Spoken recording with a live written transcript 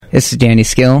This is Danny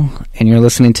Skill, and you're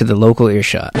listening to The Local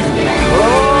Earshot. Where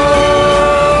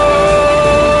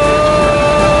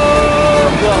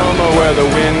the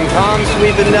wind comes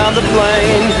sweeping down the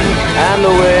plain and the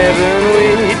waving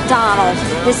wind. Donald,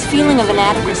 this feeling of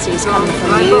inadequacy is coming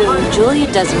from you. Julia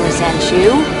doesn't resent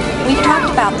you. We've talked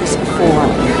about this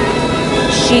before.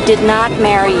 She did not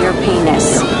marry your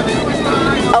penis.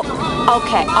 Oh,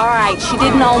 okay, all right. She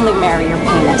didn't only marry your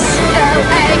penis.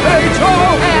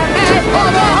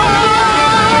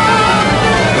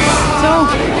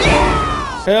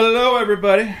 Hello,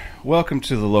 everybody. Welcome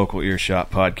to the Local Earshot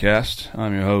Podcast.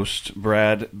 I'm your host,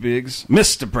 Brad Biggs,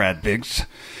 Mr. Brad Biggs.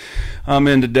 I'm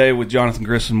in today with Jonathan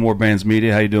Grissom, More Bands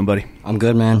Media. How you doing, buddy? I'm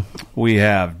good, man. We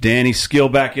have Danny Skill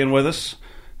back in with us.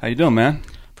 How you doing, man?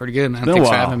 Pretty good, man. It's been Thanks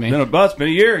a for while. having me. It's been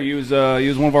a year. He was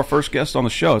one of our first guests on the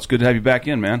show. It's good to have you back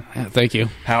in, man. Yeah, thank you.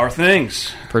 How are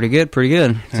things? Pretty good, pretty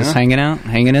good. Just hanging out,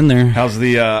 hanging in there. How's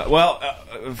the,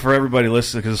 for everybody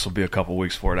listening, because this will be a couple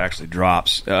weeks before it actually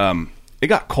drops, it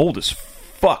got cold as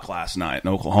fuck last night in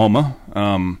Oklahoma,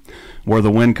 where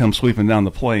the wind comes sweeping down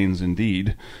the plains,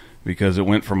 indeed, because it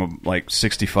went from like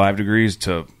 65 degrees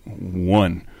to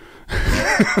 1.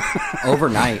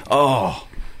 Overnight. Oh.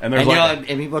 And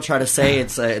people try to say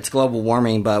it's global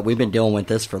warming, but we've been dealing with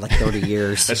this for like 30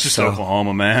 years. That's just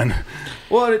Oklahoma, man.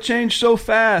 Well, it changed so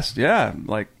fast. Yeah,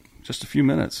 like just a few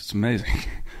minutes. It's amazing.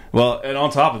 Well, and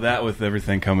on top of that, with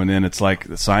everything coming in, it's like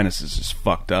the sinus is just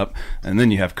fucked up. And then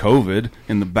you have COVID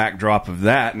in the backdrop of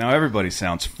that. Now everybody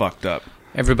sounds fucked up.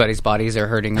 Everybody's bodies are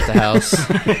hurting at the house.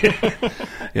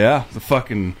 Yeah, the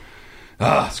fucking...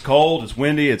 it's cold, it's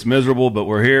windy, it's miserable, but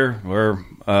we're here.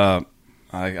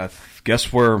 I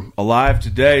guess we're alive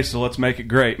today, so let's make it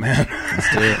great, man.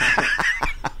 Let's do it.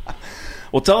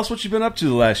 Well, tell us what you've been up to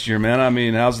the last year, man. I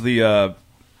mean, how's the...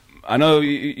 I know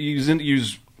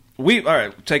all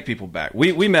right, take people back.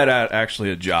 We met at actually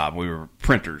a job. We were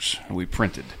printers. We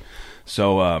printed.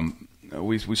 So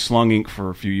we slung ink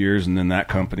for a few years, and then that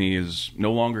company is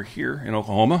no longer here in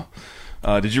Oklahoma.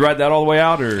 Did you ride that all the way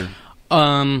out, or?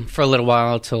 For a little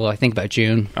while, till I think about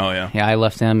June. Oh, yeah. Yeah, I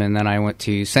left them, and then I went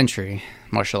to Century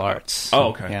Martial Arts. Oh,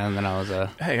 okay. Yeah, and then I was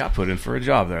Hey, I put in for a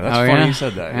job there. That's funny you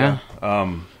said that.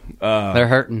 Yeah. They're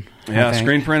hurting. Yeah,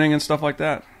 screen printing and stuff like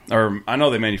that. Or I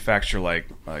know they manufacture like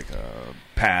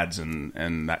pads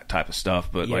and that type of stuff,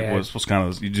 but yeah. like what's kind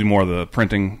of, you do more of the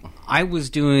printing? I was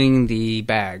doing the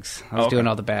bags. I was doing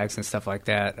all the bags and stuff like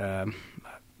that.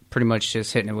 Pretty much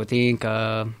just hitting it with ink.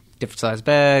 Different size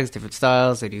bags, different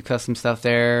styles. They do custom stuff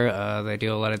there. They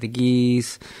do a lot of the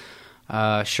gis,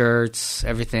 shirts,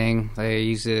 everything. They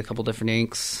use a couple different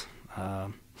inks.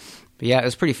 But yeah, it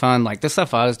was pretty fun. Like, the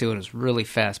stuff I was doing was really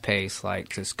fast paced. Like,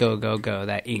 just go, go, go.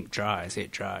 That ink dries. It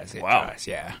dries. It dries.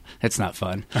 Yeah, it's not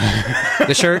fun.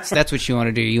 The shirts, that's what you want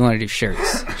to do. You want to do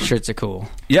shirts. Shirts are cool.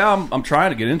 Yeah, I'm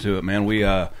trying to get into it, man.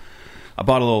 I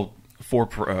bought a little four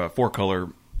color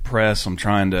press. I'm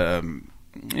trying to,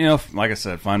 like I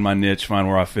said, find my niche, find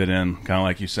where I fit in. Kind of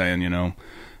like you saying,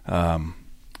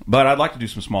 But I'd like to do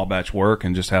some small batch work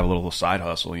and just have a little side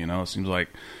hustle. It seems like,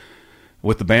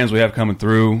 with the bands we have coming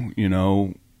through,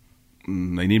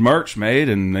 they need merch made,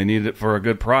 and they need it for a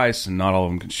good price, and not all of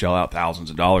them can shell out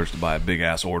thousands of dollars to buy a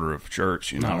big-ass order of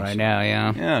shirts, Not right now,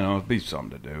 yeah. Yeah, no, it'd be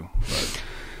something to do. But,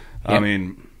 yep. I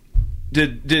mean,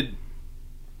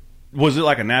 was it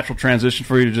like a natural transition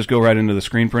for you to just go right into the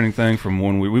screen printing thing from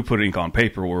when we put ink on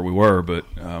paper where we were, but...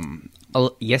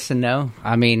 yes and no.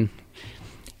 I mean,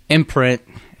 imprint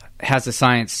has a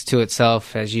science to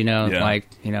itself, as you know,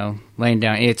 laying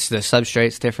down. It's the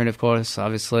substrate's different, of course,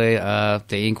 obviously. The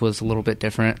ink was a little bit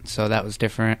different, so that was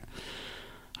different.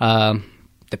 The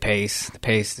pace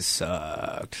has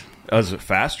sucked. Is it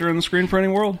faster in the screen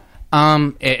printing world?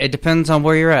 It depends on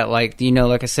where you're at. Like,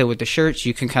 like I said, with the shirts,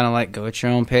 you can kind of like go at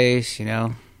your own pace,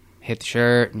 hit the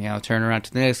shirt, turn around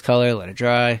to the next color, let it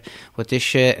dry. With this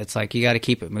shit, it's like you got to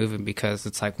keep it moving, because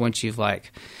it's like once you've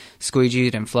like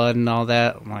squeegeed and flood and all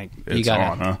that, like you gotta,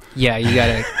 on, huh? Yeah, you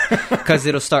gotta, because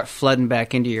it'll start flooding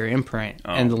back into your imprint,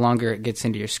 and the longer it gets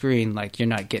into your screen, like you're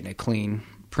not getting a clean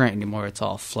print anymore. It's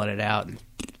all flooded out. And,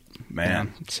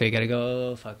 man, so you gotta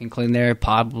go fucking clean there.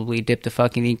 Probably dip the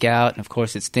fucking ink out, and of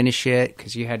course it's thin as shit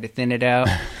because you had to thin it out.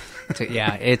 So,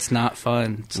 yeah, it's not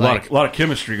fun. It's a lot of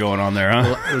chemistry going on there,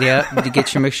 huh? Yeah, to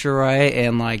get your mixture right,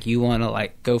 and like you want to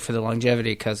like go for the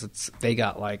longevity, because they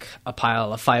got like a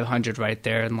pile of 500 right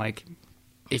there, and like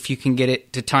if you can get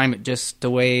it to time it just the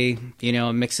way,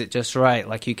 and mix it just right,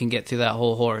 like you can get through that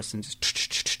whole horse and just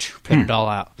put it all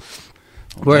out.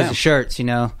 Whereas the shirts,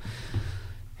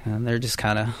 they're just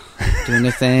kind of doing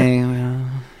their thing.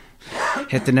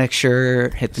 Hit the next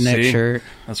shirt.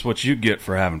 That's what you get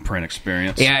for having print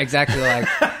experience. Yeah, exactly. Like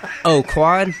Oh,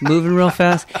 quad moving real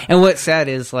fast. And what's sad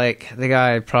is like the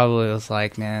guy probably was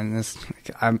like, man, this.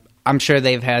 I'm sure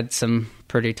they've had some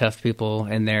pretty tough people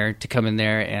in there to come in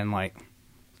there and like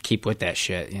keep with that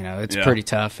shit. You know, it's pretty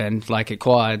tough. And like at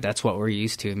quad, that's what we're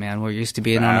used to, man. We're used to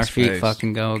being on our feet, Fast-paced.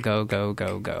 fucking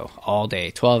go all day,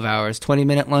 12 hours,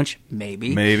 20-minute lunch, maybe.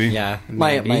 Yeah,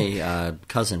 my Maybe.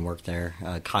 cousin worked there,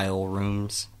 Kyle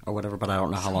Rooms or whatever, but I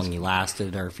don't know how long he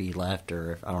lasted or if he left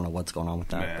or if, I don't know what's going on with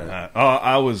that. Man, but.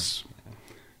 I was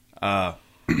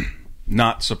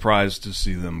not surprised to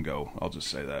see them go. I'll just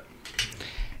say that.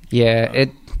 Yeah,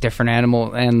 different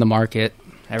animal and the market,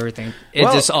 everything. It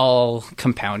Well, just all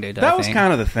compounded. That was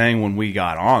kind of the thing when we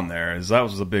got on there. Is that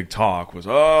was the big talk was,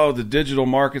 oh, the digital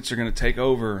markets are going to take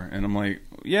over, and I'm like,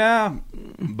 yeah,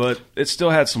 but it still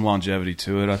had some longevity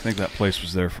to it. I think that place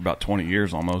was there for about 20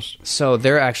 years almost. So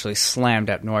they're actually slammed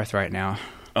up north right now.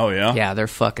 Oh yeah, Yeah, they're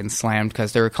fucking slammed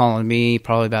because they were calling me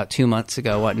probably about 2 months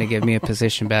ago wanting to give me a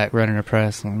position back running a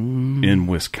press. in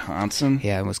Wisconsin.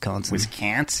 Yeah, in Wisconsin.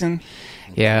 Wisconsin.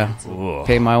 Yeah, Ugh.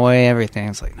 pay my way, everything.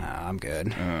 It's like, nah, I'm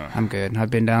good. I'm good. I've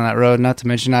been down that road. Not to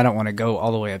mention, I don't want to go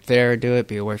all the way up there, do it,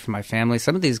 be away from my family.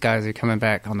 Some of these guys are coming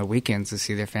back on the weekends to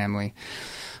see their family,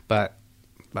 but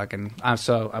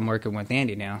I'm working with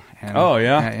Andy now. And, Oh,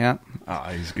 yeah? yeah. Ah,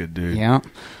 he's a good dude. Yeah.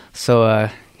 So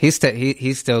he's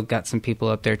still got some people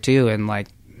up there too, and like,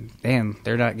 damn,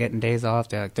 they're not getting days off.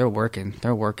 They're working.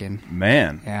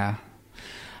 Man. Yeah.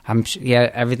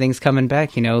 Everything's coming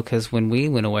back, you know, because when we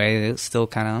went away, it's still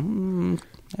kind of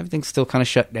everything's still kind of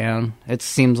shut down. It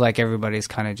seems like everybody's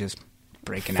kind of just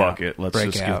breaking out. Fuck it. Let's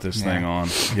Break just out. get this Yeah. thing on.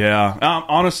 Yeah.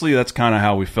 Honestly, that's kind of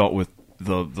how we felt with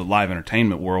the live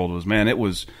entertainment world was, man, it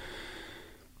was,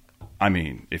 I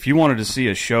mean, if you wanted to see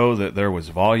a show that there was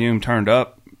volume turned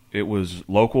up, it was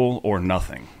local or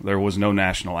nothing. There was no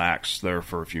national acts there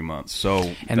for a few months.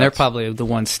 So, And they're probably the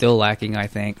ones still lacking, I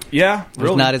think. yeah, There's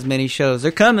really. not as many shows.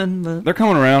 They're coming, but They're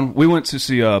coming around. We went to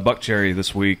see Buck Cherry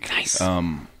this week. Nice.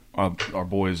 Our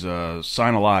boys,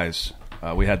 Sign of Lies,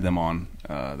 we had them on.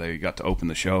 They got to open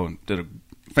the show and did a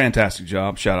fantastic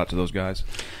job. Shout out to those guys.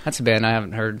 that's a band I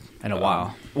haven't heard in a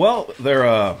while. Well,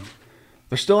 they're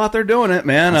still out there doing it,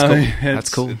 man. That's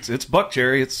cool. It's, That's cool. It's Buck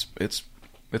Cherry. It's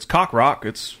cock rock.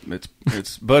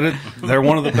 But they're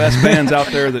one of the best bands out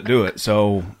there that do it.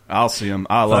 So I'll see them.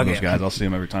 I love Fuck those yeah. guys. I'll see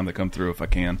them every time they come through if I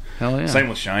can. Hell yeah. Same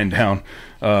with Shinedown.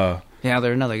 Yeah,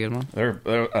 they're another good one. They're.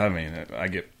 I mean, I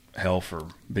get hell for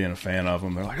being a fan of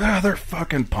them. They're like, they're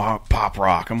fucking pop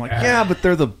rock. I'm like, yeah, but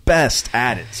they're the best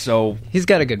at it. So He's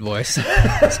got a good voice.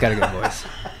 He's got a good voice.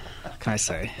 What can I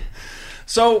say?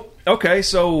 Okay,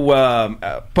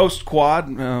 post quad,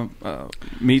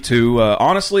 me too.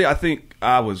 Honestly, I think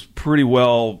I was pretty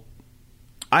well.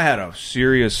 I had a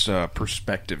serious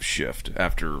perspective shift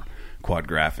after Quad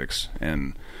Graphics,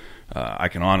 and I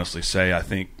can honestly say I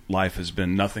think life has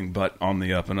been nothing but on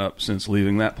the up and up since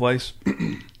leaving that place.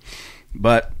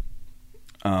 But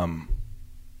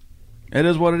it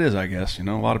is what it is, I guess. You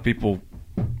know, a lot of people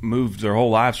moved their whole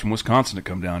lives from Wisconsin to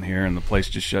come down here, and the place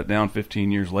just shut down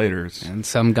 15 years later. It's, And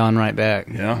some gone right back.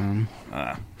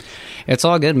 yeah. It's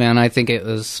all good, man. I think it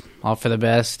was all for the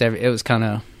best. It was kind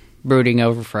of brooding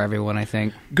over for everyone, I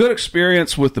think. Good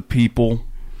experience with the people,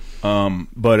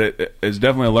 but it's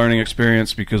definitely a learning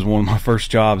experience because one of my first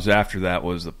jobs after that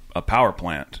was a power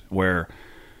plant where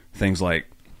things like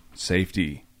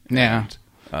safety Yeah.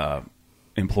 and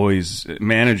employees,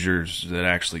 managers that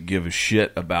actually give a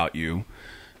shit about you.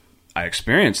 I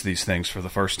experienced these things for the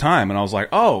first time, and I was like,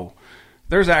 oh,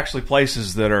 there's actually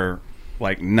places that are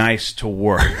like nice to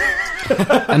work.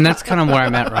 And that's kind of where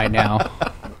I'm at right now.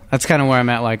 That's kind of where I'm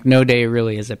at. Like, no day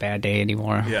really is a bad day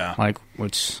anymore. Yeah. Like,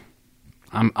 which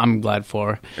I'm glad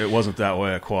for. It wasn't that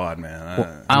way at Quad,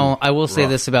 man. I will say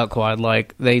rough. this about Quad.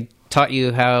 Like, they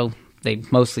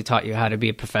mostly taught you how to be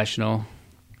a professional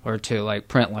or to, like,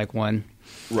 print like one.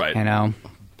 Right. You know,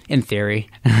 in theory.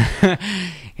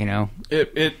 You know, Yeah,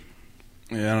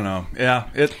 I don't know. Yeah,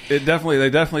 they definitely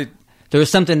there was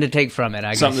something to take from it, I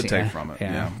guess. something to take from it.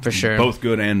 Yeah, for sure. Both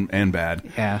good and bad.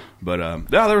 Yeah. But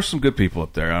there were some good people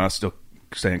up there, and I still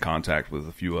stay in contact with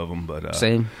a few of them. But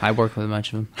Same. I work with a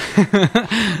bunch of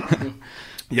them.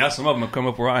 yeah, some of them have come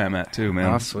up where I am at too,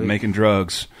 man. Oh, sweet. Making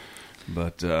drugs.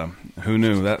 But who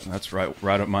knew? That's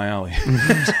right up my alley.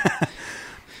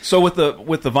 So with the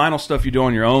vinyl stuff you do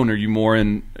on your own, are you more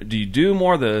in? Do you do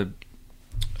more the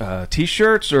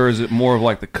T-shirts, or is it more of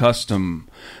like the custom?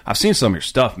 I've seen some of your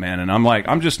stuff, man, and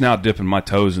I'm just now dipping my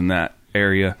toes in that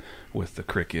area with the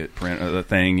Cricut print the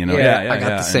thing, you know. I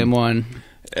got the same one.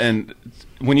 And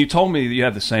when you told me that you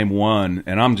have the same one,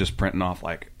 and I'm just printing off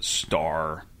like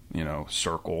Star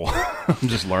circle. I'm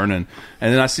just learning.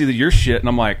 And then I see your shit, and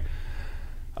I'm like,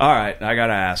 all right, I got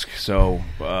to ask. So,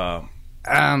 what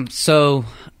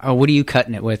are you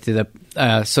cutting it with?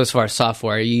 So as far as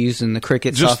software, are you using the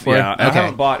Cricut software? Yeah, I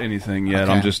haven't bought anything yet.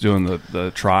 Okay. I'm just doing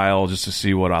the trial just to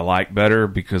see what I like better,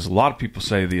 because a lot of people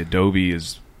say the Adobe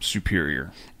is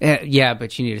superior. Yeah,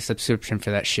 but you need a subscription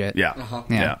for that shit. Yeah. Uh-huh.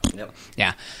 Yeah. Yep.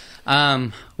 Yeah.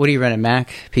 What are you running,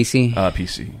 Mac? PC?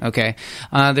 PC. Okay.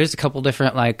 There's a couple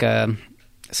different,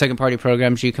 second-party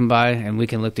programs you can buy, and we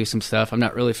can look through some stuff. I'm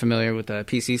not really familiar with the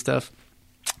PC stuff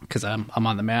because I'm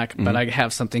on the Mac, but I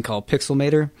have something called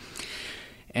Pixelmator,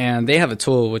 and they have a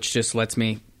tool which just lets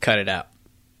me cut it out.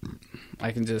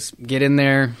 I can just get in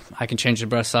there. I can change the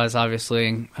brush size,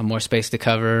 obviously, have more space to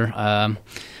cover.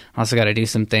 I also got to do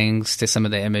some things to some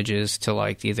of the images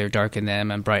to either darken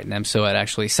them and brighten them so it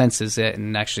actually senses it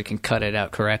and actually can cut it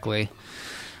out correctly.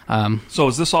 So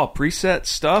is this all preset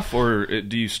stuff, or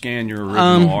do you scan your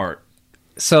original art?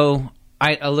 So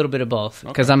a little bit of both,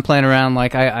 because I'm playing around.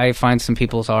 I find some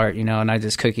people's art, and I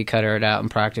just cookie cutter it out and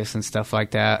practice and stuff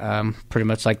like that. Pretty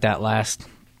much like that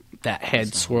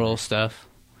head swirl stuff.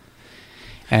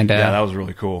 And yeah, that was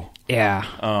really cool. Yeah,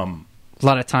 a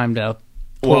lot of time to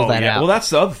pull that out. Well, that's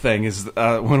the other thing is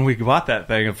when we bought that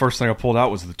thing, the first thing I pulled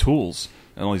out was the tools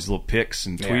and all these little picks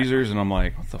and tweezers, and I'm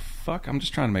like, what the fuck? I'm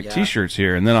just trying to make T-shirts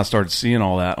here. And then I started seeing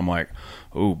all that. I'm like,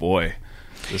 oh boy,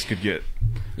 this could get...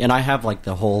 And I have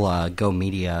the whole Go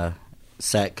Media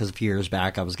set, because a few years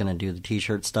back I was going to do the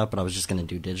T-shirt stuff, but I was just going to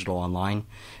do digital online.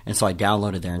 And so I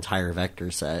downloaded their entire vector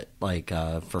set, I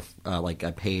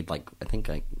paid I think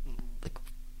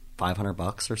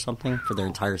 $500 or something for their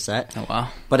entire set. Oh wow!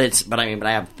 But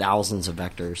I have thousands of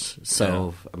vectors,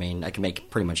 so I can make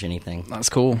pretty much anything. That's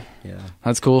cool. Yeah,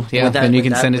 that's cool. Yeah, then you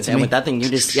can send it to me. With that thing, you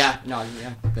just I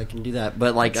can do that.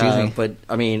 But with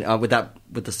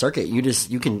the circuit, you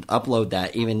can upload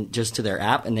that even just to their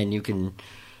app, and then you can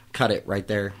cut it right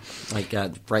there,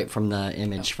 right from the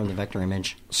image, from the vector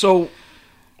image. So,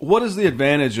 what is the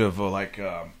advantage of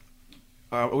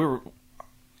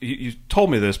You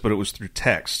told me this, but it was through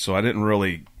text, so I didn't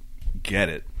really get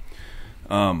it.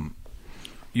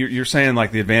 You're saying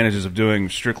the advantages of doing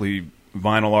strictly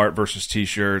vinyl art versus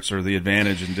T-shirts, or the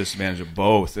advantage and disadvantage of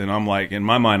both. And I'm in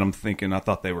my mind, I'm thinking I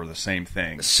thought they were the same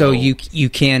thing. So you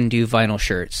can do vinyl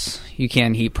shirts. You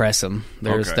can heat press them.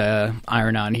 There's the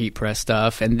iron-on heat press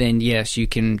stuff, and then yes, you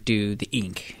can do the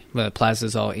ink. The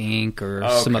Plasmazol ink or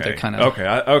some other kind of.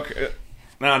 Okay.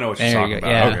 Now I know what you're talking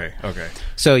about. Yeah. Okay.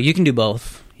 So you can do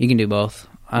both. You can do both.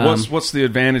 What's the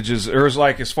advantages, or is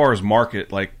as far as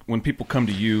market, when people come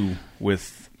to you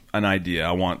with an idea,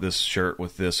 I want this shirt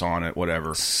with this on it,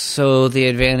 whatever. So the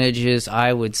advantages,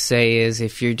 I would say, is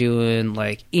if you're doing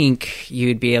ink,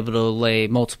 you'd be able to lay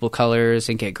multiple colors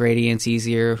and get gradients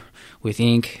easier with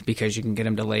ink, because you can get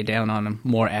them to lay down on them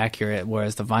more accurate.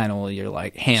 Whereas the vinyl,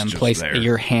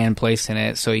 you're hand placing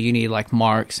it, so you need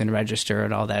marks and register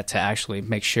and all that to actually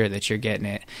make sure that you're getting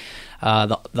it.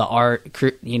 The art,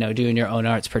 doing your own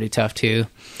art's pretty tough too,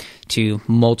 to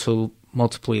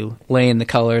multiply laying the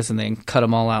colors and then cut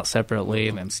them all out separately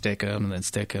and then stick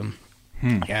them.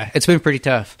 Yeah, it's been pretty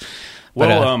tough.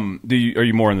 Well, are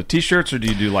you more in the T-shirts, or do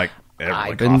you do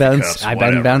I've been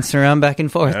bouncing around back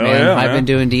and forth, man. Yeah, I've been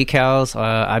doing decals.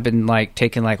 I've been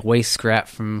taking waste scrap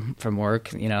from work,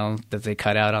 that they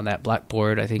cut out on that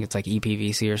blackboard. I think it's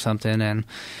EPVC or something, and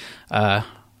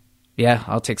yeah,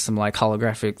 I'll take some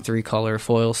holographic 3-color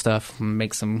foil stuff and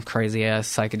make some crazy ass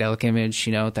psychedelic image,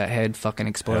 with that head fucking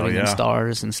exploding in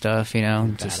stars and stuff,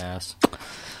 Badass.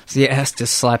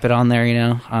 Just slap it on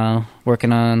there,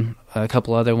 working on a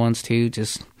couple other ones too,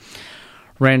 just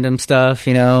random stuff,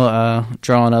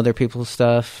 drawing other people's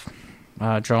stuff,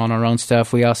 drawing our own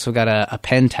stuff. We also got a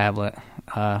pen tablet,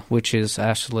 which is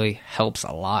actually helps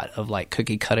a lot of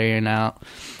cookie cutting out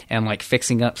and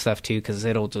fixing up stuff too, because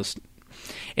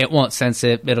it won't sense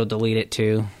it. It'll delete it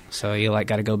too. So you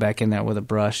got to go back in there with a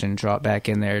brush and draw it back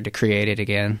in there to create it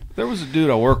again. There was a dude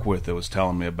I work with that was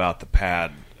telling me about the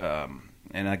pad,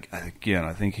 and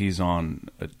I think he's on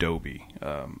Adobe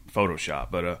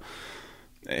Photoshop, but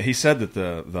he said that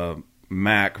the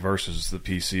Mac versus the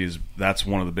PC that's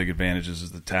one of the big advantages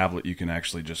is the tablet. You can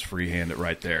actually just freehand it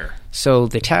right there. So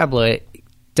the tablet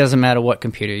doesn't matter what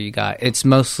computer you got. It's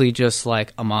mostly just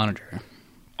a monitor.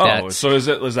 So is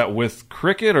that with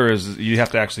Cricut, or is you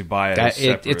have to actually buy it as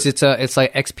separate? It's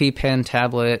like XP pen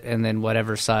tablet, and then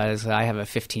whatever size. I have a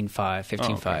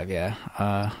 15.5,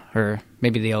 yeah. Or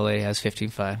maybe the old lady has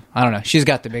 15.5. I don't know. She's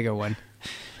got the bigger one.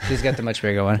 She's got the much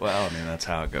bigger one. Well, that's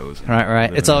how it goes.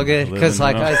 Right. It's all good, because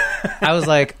I was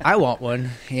I want one,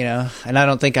 and I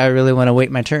don't think I really want to wait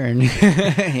my turn,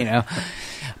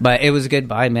 But it was a good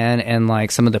buy, man. And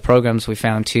like some of the programs we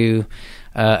found too,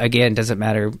 again, doesn't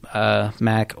matter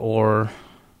Mac or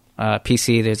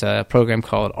PC. There's a program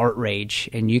called Art Rage,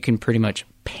 and you can pretty much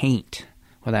paint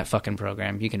with that fucking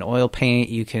program. You can oil paint,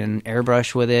 you can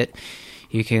airbrush with it,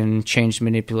 you can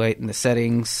manipulate in the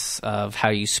settings of how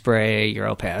you spray, your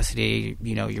opacity,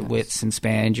 your widths and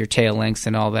spans, your tail lengths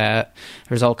and all that.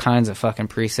 There's all kinds of fucking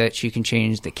presets. You can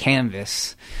change the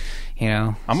canvas.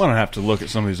 I'm gonna have to look at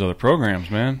some of these other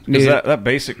programs, man. Because that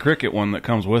basic Cricut one that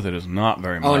comes with it is not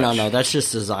very much. Oh no, that's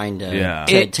just designed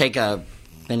to take a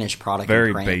finished product.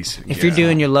 Very basic. If you're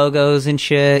doing your logos and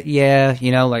shit,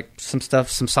 like some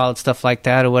solid stuff like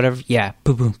that or whatever,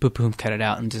 boom, boom, boom, boom, cut it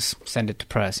out and just send it to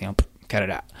press. Cut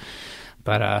it out.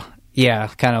 But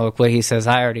kind of like what he says.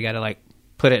 I already got to like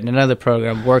put it in another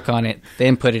program, work on it,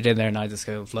 then put it in there, and I just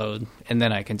go load, and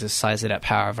then I can just size it up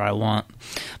however I want.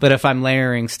 But if I'm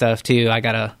layering stuff too, I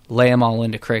gotta lay them all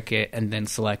into Cricut and then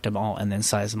select them all and then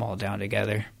size them all down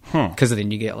together. Because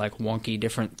then you get like wonky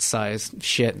different size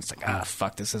shit, and it's like,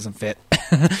 fuck, this doesn't fit.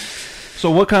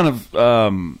 So what kind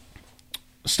of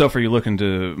stuff are you looking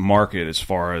to market as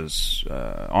far as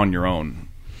on your own?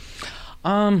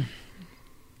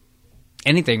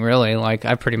 Anything really. Like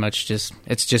I pretty much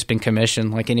it's just been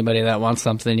commissioned. Like anybody that wants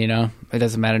something, it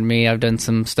doesn't matter to me. I've done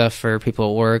some stuff for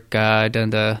people at work. I've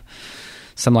done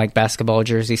some like basketball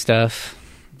jersey stuff.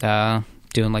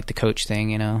 Doing like the coach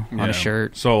thing, on a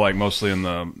shirt. So like mostly in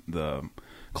the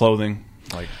clothing,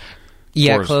 like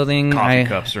clothing, coffee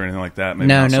cups or anything like that. Maybe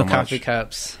no, not so coffee much.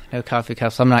 cups. No coffee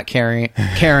cups. I'm not carrying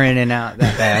it out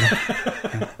that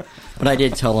bad. But I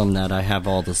did tell him that I have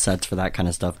all the sets for that kind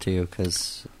of stuff too,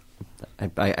 because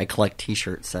I collect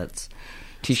T-shirt sets.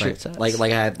 Sets. Like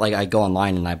I go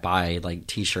online and I buy like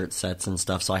T-shirt sets and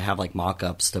stuff. So I have like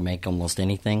mock-ups to make almost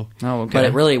anything. Oh, okay. But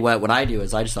it really, what I do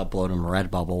is I just upload them to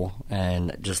Redbubble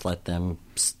and just let them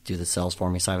do the sales for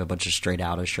me. So I have a bunch of straight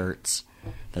out of shirts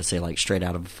that say like straight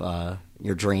out of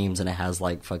your dreams, and it has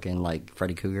like fucking like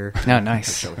Freddy Cougar. Oh,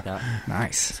 nice. Shit like that.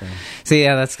 Nice. So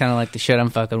yeah, that's kind of like the shit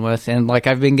I'm fucking with, and like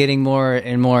I've been getting more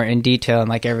and more in detail, and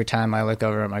like every time I look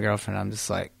over at my girlfriend, I'm just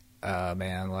like, oh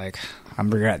man, like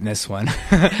I'm regretting this one,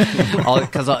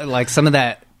 because like some of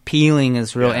that peeling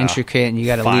is real intricate, and you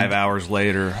got to 5 hours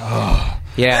later.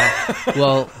 Yeah,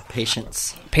 well,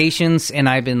 patience, and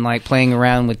I've been like playing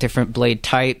around with different blade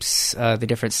types, the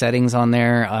different settings on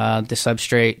there. The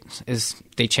substrate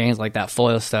they change, like that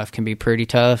foil stuff can be pretty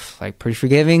tough, like pretty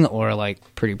forgiving, or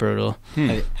like pretty brutal.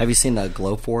 Have you seen the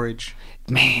Glowforge?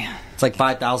 Man, it's like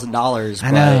 $5,000,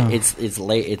 but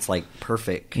it's like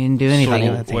perfect. You didn't do anything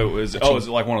with that thing. Wait, is it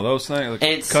like one of those things? Like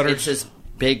it's this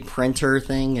big printer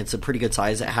thing. It's a pretty good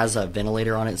size. It has a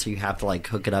ventilator on it, so you have to like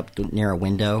hook it up near a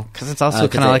window. Because it's also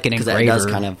kind of like an engraver. Because it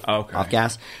does kind of off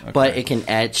gas. Okay. But it can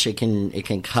etch, it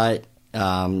can cut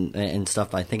and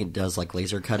stuff. I think it does like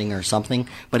laser cutting or something.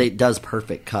 But it does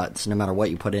perfect cuts. No matter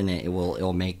what you put in it,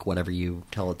 it'll make whatever you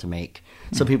tell it to make.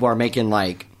 So people are making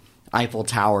like Eiffel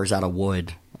Towers out of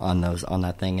wood on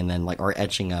that thing, and then or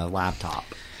etching a laptop.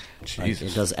 Jesus.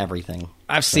 Like, it does everything.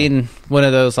 I've seen one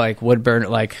of those like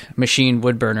machine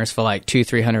wood burners for like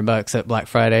 $200-300 at Black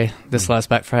Friday. This last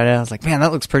Black Friday, I was like, man,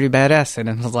 that looks pretty badass. And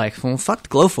I was like, well, fuck the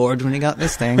Glowforge when you got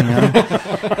this thing.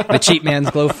 The cheap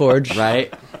man's Glowforge,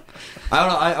 right? I don't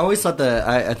know. I always thought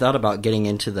I thought about getting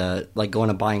into going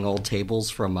and buying old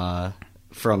tables from the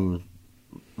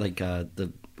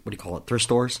what do you call it, thrift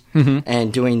stores,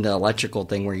 and doing the electrical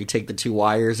thing where you take the two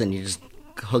wires and you just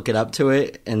hook it up to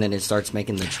it, and then it starts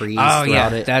making the trees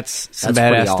throughout it. That's some badass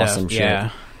pretty stuff. Awesome shit. Yeah.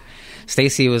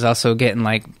 Stacy was also getting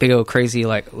like big old crazy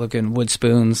like looking wood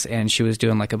spoons, and she was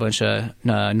doing like a bunch of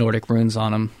Nordic runes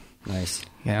on them. Nice.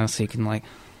 Yeah, so you can like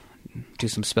do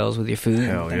some spells with your food.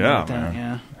 Hell yeah, like man.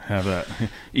 Yeah. Have that.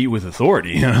 Eat with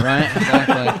authority. Right,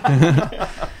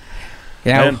 exactly.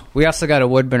 Yeah, we also got a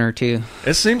wood burner too.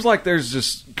 It seems like there's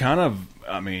just kind of,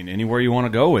 anywhere you want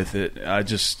to go with it. I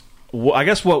guess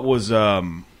what was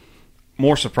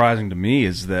more surprising to me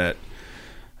is that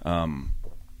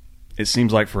it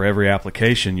seems like for every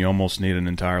application you almost need an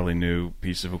entirely new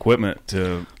piece of equipment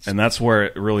and that's where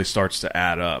it really starts to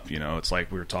add up. It's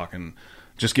like we were talking,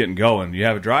 just getting going. You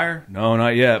have a dryer? No,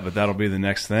 not yet, but that'll be the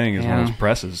next thing is one of those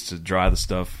presses to dry the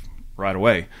stuff right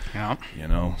away. Yeah.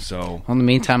 So. Well, in the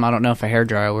meantime, I don't know if a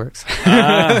hairdryer works.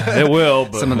 It will,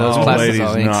 but some of those my lady's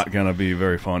not going to be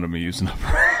very fond of me using it.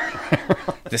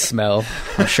 The smell.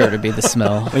 I'm sure to be the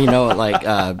smell.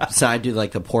 Well, so I do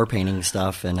like the pour painting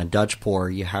stuff, and a Dutch pour,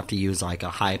 you have to use like a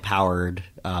high-powered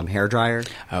hairdryer.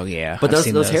 Oh, yeah. But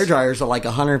those hair dryers are like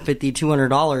 $150,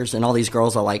 $200, and all these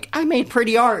girls are like, I made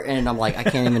pretty art, and I'm like, I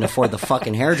can't even afford the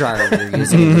fucking hairdryer you're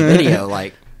using in the video.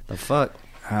 Like, the fuck?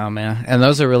 Oh man, and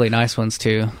those are really nice ones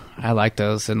too. I like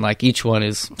those, and like each one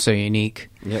is so unique.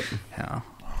 Yep. Yeah.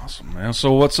 Awesome, man.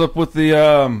 So what's up with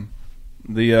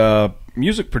the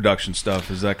music production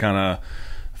stuff? Is that kind of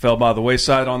fell by the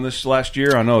wayside on this last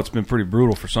year? I know it's been pretty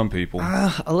brutal for some people.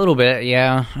 A little bit,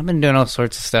 yeah. I've been doing all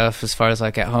sorts of stuff as far as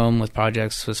like at home with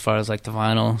projects, as far as like the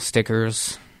vinyl,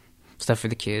 stickers, stuff for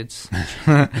the kids,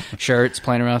 shirts,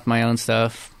 playing around with my own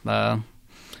stuff, a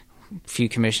few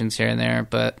commissions here and there.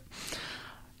 But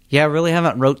yeah, I really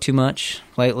haven't wrote too much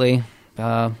lately.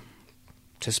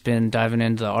 Just been diving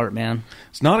into the art, man.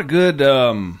 It's not a good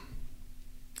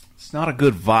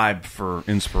vibe for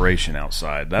inspiration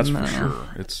outside. That's for sure.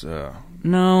 It's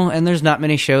no, and there's not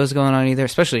many shows going on either,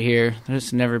 especially here.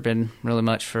 There's never been really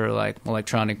much for like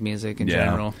electronic music in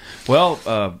general. Well,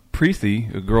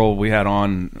 Preethi, a girl we had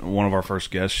on, one of our first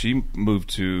guests, she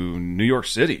moved to New York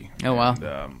City. Oh wow!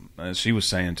 And, as she was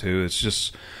saying too, it's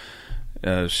just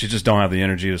she just don't have the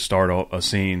energy to start a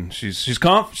scene. She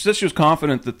said she was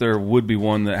confident that there would be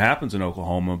one that happens in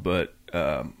Oklahoma, but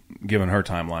given her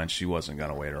timeline, she wasn't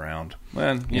going to wait around.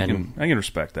 Man, I can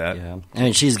respect that. Yeah, I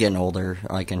mean, she's getting older,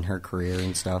 like in her career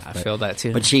and stuff. I feel that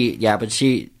too. But she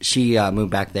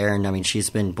moved back there, and I mean, she's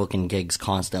been booking gigs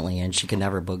constantly, and she can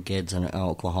never book gigs in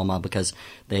Oklahoma because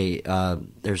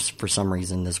there's for some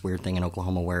reason this weird thing in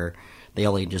Oklahoma where they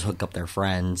only just hook up their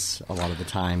friends a lot of the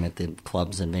time at the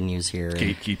clubs and venues here.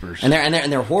 Gatekeepers. And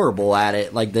they're horrible at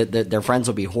it. Like their friends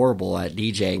will be horrible at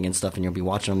DJing and stuff, and you'll be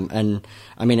watching them. And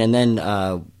I mean, and then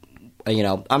I'm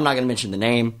not going to mention the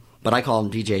name, but I call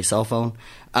them DJ Cell Phone.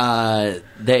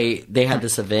 They had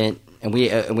this event, and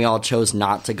we all chose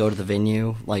not to go to the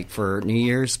venue like for New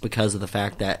Year's because of the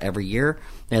fact that every year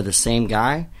they have the same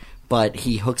guy. But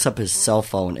he hooks up his cell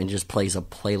phone and just plays a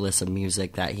playlist of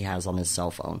music that he has on his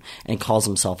cell phone and calls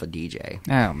himself a DJ.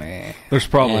 Oh, man. There's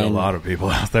probably a lot of people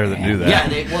out there that do that. Yeah,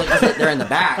 they're in the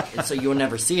back, and so you will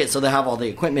never see it. So they have all the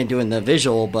equipment doing the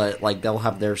visual, but like they'll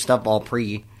have their stuff all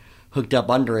hooked up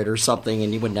under it or something,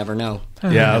 and you would never know.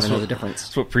 Yeah, never know the difference.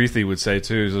 That's what Preethi would say,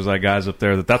 too. Is there's like guys up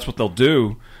there that's what they'll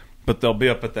do, but they'll be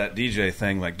up at that DJ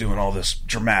thing, like doing all this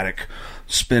dramatic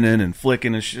spinning and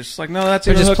flicking, and she's just like, no, that's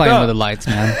they're just playing up with the lights,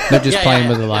 man. They're just playing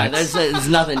with the lights. There's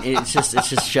nothing. It's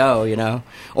just show, you know.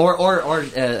 Or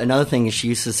another thing she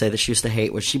used to say that she used to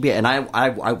hate was she'd be, and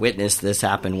I witnessed this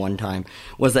happen one time,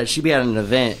 was that she'd be at an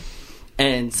event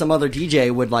and some other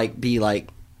DJ would like be like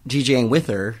DJing with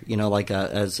her, you know, like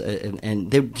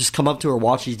and they'd just come up to her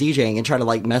while she's DJing and try to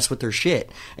like mess with her shit,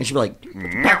 and she'd be like,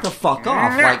 back the fuck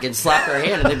off, like, and slap her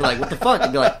hand, and they'd be like, what the fuck?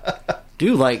 And be like,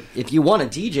 dude, like, if you want a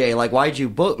DJ, like, why'd you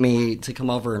book me to come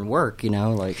over and work, you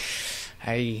know, like.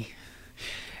 Haven't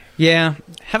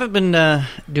been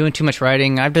doing too much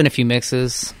writing. I've done a few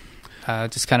mixes,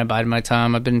 just kind of biding my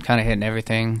time. I've been kind of hitting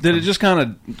everything. Did it just kind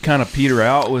of peter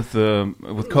out with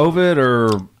COVID, or?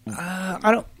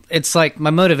 I don't. It's like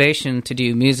my motivation to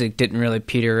do music didn't really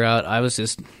peter out. I was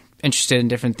just interested in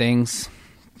different things.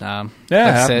 Yeah, it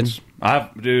happens.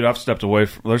 I've stepped away.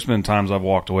 There's been times I've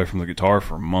walked away from the guitar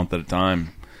for a month at a time.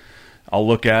 I'll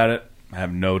look at it. I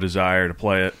have no desire to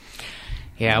play it.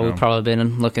 Yeah, we've probably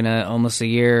been looking at almost a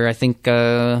year. I think,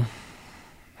 really,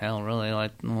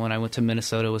 like when I went to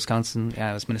Minnesota, Wisconsin.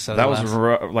 Yeah, it was Minnesota. That was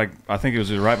I think it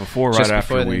was right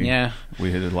after we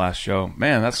hit the last show.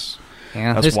 Man, that's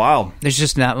wild. There's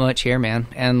just not much here, man.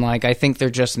 And like I think they're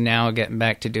just now getting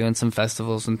back to doing some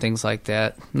festivals and things like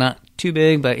that. Not too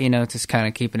big, but just kind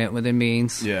of keeping it within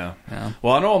means. Yeah.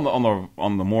 Well, I know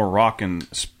on the more rock and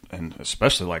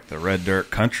especially like the red dirt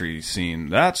country scene,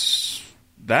 that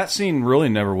scene really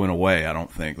never went away. I don't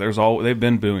think they've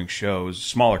been doing shows,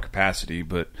 smaller capacity,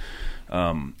 but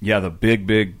the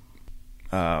big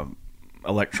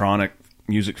electronic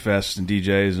music fests and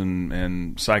DJs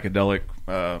and psychedelic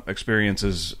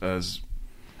experiences. As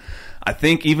I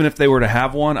think, even if they were to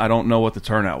have one, I don't know what the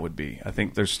turnout would be. I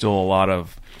think there's still a lot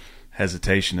of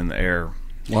hesitation in the air.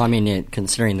 Well, I mean,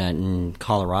 considering that in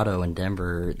Colorado and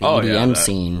Denver, the EDM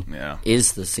scene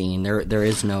is the scene. There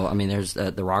is no. I mean, there's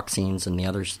the rock scenes and the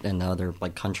other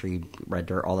like country, red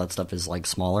dirt, all that stuff is like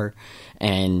smaller,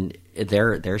 and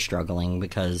they're struggling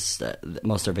because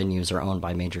most of their venues are owned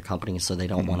by major companies, so they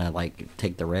don't want to like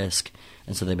take the risk,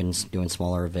 and so they've been doing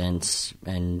smaller events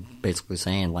and basically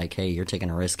saying like, hey, you're taking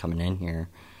a risk coming in here,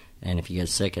 and if you get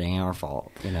sick, it ain't our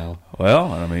fault, you know.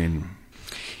 Well, I mean.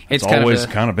 It's always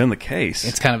kind of been the case.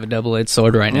 It's kind of a double-edged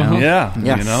sword right now. Yeah.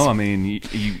 Yes. You know, I mean,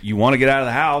 you want to get out of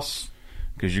the house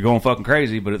because you're going fucking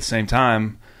crazy, but at the same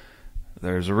time,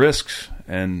 there's a risk.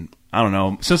 And I don't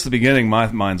know. Since the beginning, my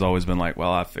mind's always been like,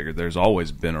 well, I figured there's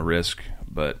always been a risk,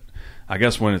 but I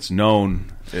guess when it's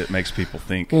known, it makes people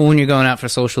think. Well, when you're going out for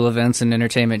social events and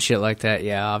entertainment shit like that,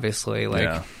 yeah, obviously, like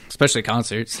Yeah. especially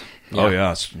concerts. Oh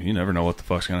yeah, you never know what the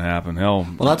fuck's gonna happen. Hell,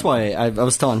 Well, that's why I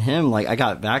was telling him, like, I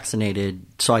got vaccinated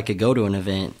so I could go to an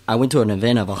event. I went to an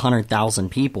event of 100,000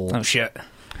 people. Oh shit.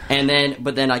 And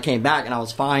then I came back and I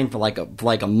was fine for like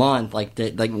a month,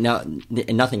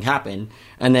 nothing happened.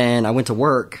 And then I went to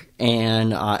work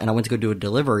and I went to go do a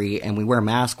delivery, and we wear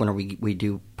masks whenever we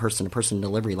do person to person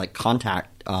delivery, like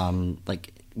contact,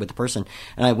 like with the person.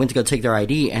 And I went to go take their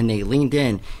ID, and they leaned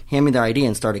in, handed me their ID,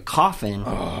 and started coughing.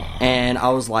 And I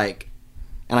was like,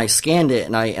 and I scanned it,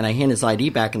 and I hand his ID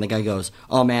back, and the guy goes,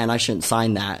 "Oh man, I shouldn't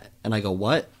sign that." And I go,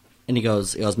 "What?" And he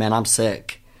goes, "Man, I'm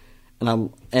sick."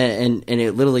 And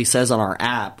it literally says on our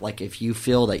app, like, if you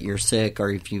feel that you're sick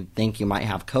or if you think you might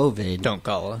have COVID, Don't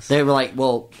call us. They were like,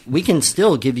 well, we can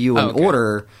still give you an Okay.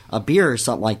 order, a beer or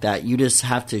something like that. You just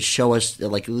have to show us,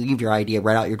 like, leave your ID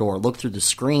right out your door, look through the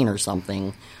screen or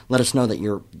something, let us know that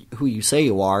you're who you say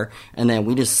you are, and then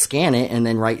we just scan it and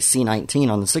then write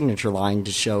C19 on the signature line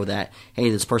to show that,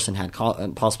 hey, this person had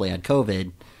possibly had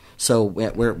COVID. So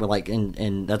we're like,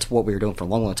 and that's what we were doing for a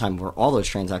long, long time. For all those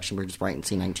transactions, we were just writing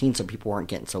C19, so people weren't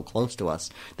getting so close to us.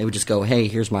 They would just go, "Hey,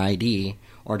 here's my ID,"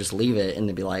 or just leave it, and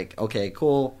they'd be like, "Okay,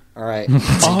 cool, all right."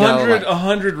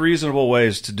 100 reasonable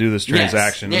ways to do this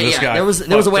transaction. Yes. And Yeah, this guy there was a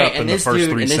fucked way, up in and the this first dude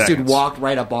 3 and this dude seconds. walked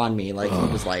right up on me, like he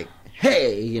was like,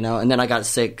 "Hey," and then I got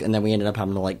sick, and then we ended up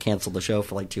having to like cancel the show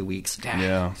for like 2 weeks.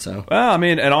 Yeah. So Well, I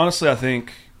mean, and honestly, I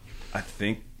think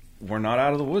we're not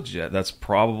out of the woods yet. That's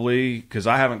probably because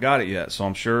I haven't got it yet. So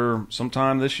I'm sure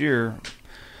sometime this year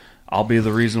I'll be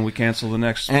the reason we cancel the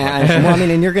next. well, I mean,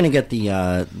 and you're going to get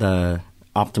the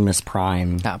Optimus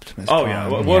Prime. Optimus Oh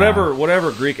Prime. yeah,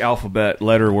 whatever Greek alphabet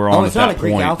letter we're on. Oh, at it's not that a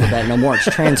Greek point. alphabet no more. It's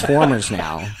Transformers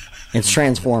now. It's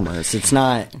Transformers. It's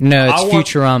not. No, it's I want-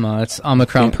 Futurama. It's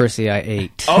Omicron Persei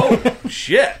 8. Oh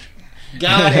shit!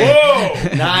 Got it.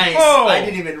 Whoa! Nice. Whoa! I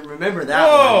didn't even remember that one.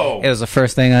 It Whoa! was the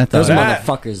first thing I thought. Those That-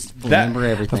 motherfuckers remember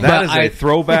everything. That But is I- a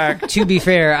throwback. To be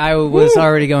fair, I was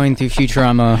already going through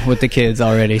Futurama with the kids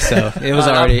already, so it was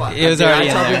already I in tell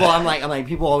there. people, I'm like,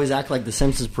 people always act like The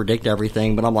Simpsons predict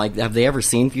everything, but I'm like, have they ever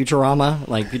seen Futurama?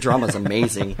 Like, Futurama's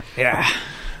amazing. Yeah,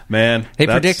 Man, they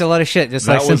that's- predict a lot of shit, just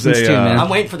that like was Simpsons a, too, man. I'm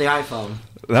waiting for the iPhone.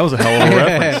 That was a hell of a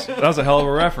reference. That was a hell of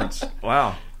a reference.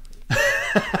 Wow.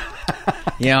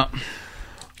 Yeah,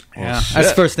 yeah. shit. That's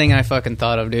the first thing I fucking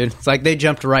thought of, dude. It's like they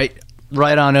jumped right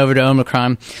on over to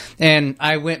Omicron, and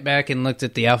I went back and looked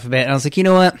at the alphabet, and I was like, you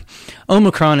know what?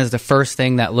 Omicron is the first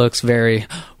thing that looks very,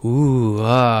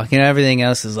 everything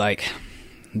else is like,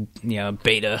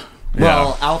 beta.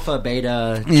 Well, Alpha,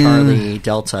 Beta, Charlie,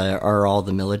 Delta are all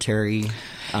the military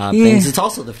things. It's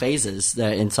also the phases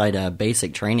that inside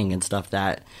basic training and stuff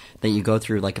that you go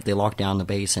through. Like if they lock down the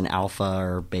base in Alpha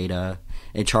or Beta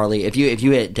and Charlie, if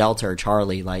you hit Delta or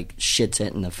Charlie, like shit's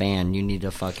hitting the fan. You need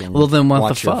to fucking Well, then what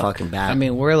watch the your fuck? fucking back. I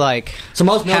mean, we're like so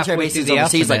most military halfway bases through the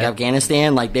overseas, like alphabet.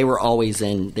 Afghanistan, like they was always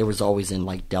in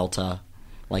like Delta.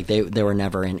 Like they were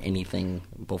never in anything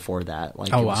before that. Like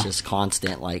it was wow. just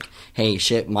constant. Like, hey,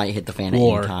 shit might hit the fan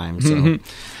War. at any time.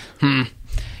 So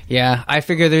Yeah, I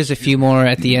figure there's a few more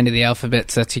at the end of the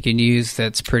alphabets that you can use.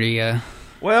 That's pretty.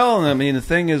 Well, I mean, the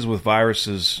thing is with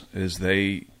viruses is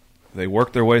they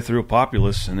work their way through a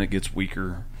populace and it gets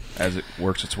weaker as it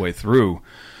works its way through.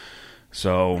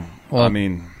 So, Well, I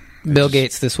mean, Bill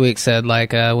Gates this week said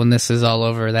like when this is all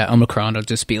over, that Omicron will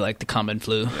just be like the common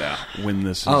flu. yeah, when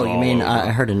this is Oh, you all mean over. I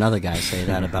heard another guy say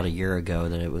that about a year ago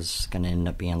that it was going to end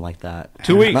up being like that.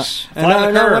 2 weeks. No, Flatten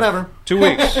the no, curve. whatever. 2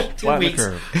 weeks. 2 Flatten the weeks.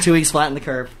 curve. 2 weeks flatten the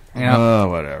curve. Yeah.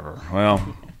 Whatever.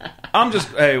 Well,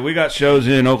 hey, we got shows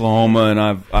in Oklahoma, and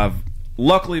I've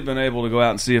luckily been able to go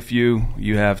out and see a few.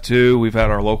 You have too. We've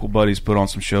had our local buddies put on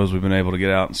some shows we've been able to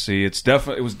get out and see. It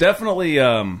was definitely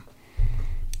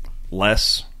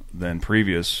less than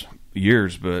previous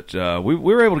years, but we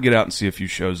were able to get out and see a few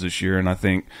shows this year, and I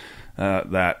think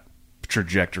that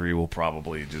trajectory will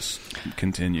probably just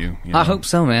continue. You know? I hope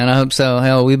so, man. I hope so.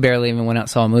 Hell, we barely even went out and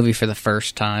saw a movie for the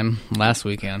first time last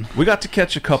weekend. We got to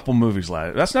catch a couple movies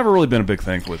last. That's never really been a big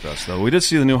thing with us, though. We did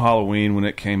see the new Halloween when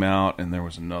it came out, and there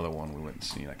was another one we went and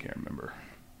seen. I can't remember,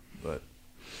 but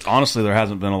honestly, there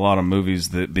hasn't been a lot of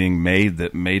movies that being made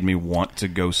that made me want to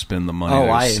go spend the money.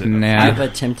 I've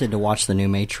attempted to watch the new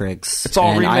Matrix. It's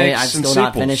all and remakes I've and still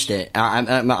not sequels. finished it.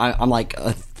 I'm like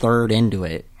a third into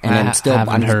it, and I I'm just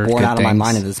haven't heard bored good out of my things.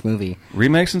 mind of this movie.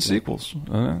 Remakes and sequels.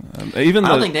 Even I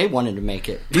don't think the they wanted to make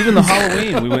it. even the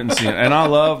Halloween we went and seen it, and I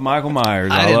love Michael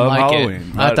Myers. I didn't love like Halloween.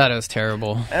 it. I thought it was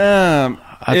terrible.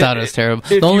 I thought it was terrible.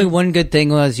 The only one good thing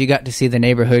was you got to see the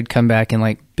neighborhood come back and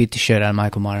like beat the shit out of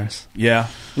Michael Myers. Yeah.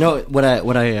 You know what I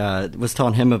was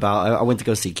telling him about? I went to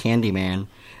go see Candyman,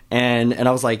 and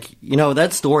I was like, you know,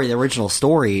 that story, the original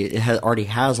story, it already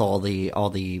has all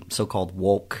the so-called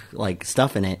woke like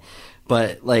stuff in it,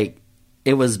 but like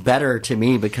it was better to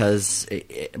me because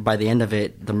by the end of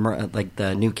it,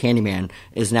 the new Candyman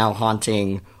is now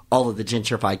haunting all of the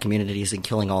gentrified communities and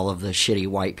killing all of the shitty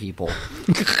white people,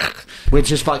 which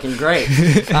is fucking great.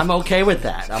 I'm okay with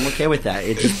that.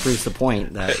 It just proves the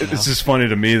point that it's just funny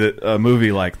to me that a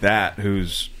movie like that,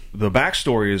 whose the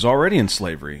backstory is already in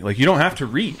slavery, like you don't have to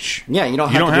reach. Yeah, you don't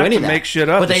have to do any of that. Make shit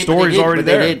up. The story's already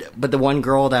there. But the one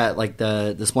girl that like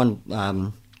this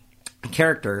one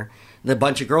character. The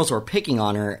bunch of girls were picking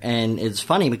on her, and it's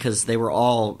funny because they were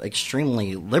all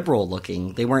extremely liberal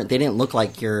looking. They didn't look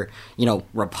like your,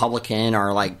 Republican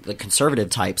or like the conservative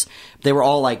types. They were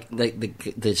all like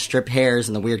the strip hairs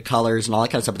and the weird colors and all that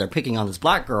kind of stuff. But they're picking on this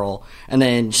black girl, and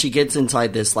then she gets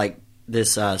inside this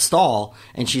stall,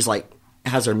 and she's like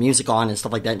has her music on and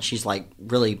stuff like that, and she's like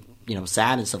really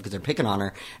sad and stuff because they're picking on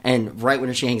her. And right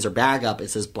when she hangs her bag up, it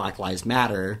says Black Lives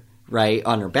Matter right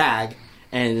on her bag.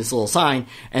 And this little sign,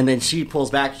 and then she pulls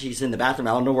back. She's in the bathroom.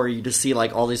 I don't know where you just see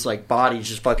like all these like bodies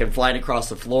just fucking flying across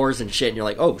the floors and shit. And you're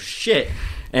like, oh shit!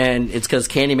 And it's because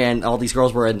Candyman. All these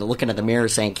girls were looking at the mirror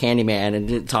saying Candyman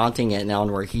and taunting it. Now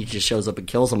where he just shows up and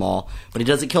kills them all, but he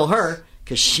doesn't kill her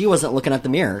because she wasn't looking at the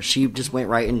mirror. She just went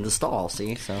right into the stall.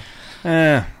 See, so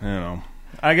I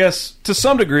guess to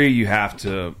some degree you have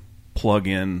to plug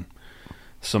in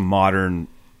some modern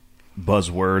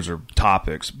buzzwords or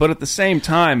topics, but at the same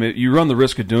time you run the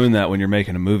risk of doing that when you're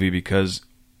making a movie, because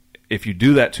if you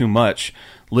do that too much,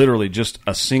 literally just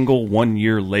a single 1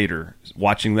 year later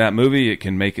watching that movie, it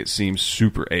can make it seem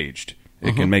super aged.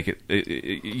 It can make it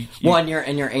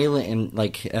and you're alien,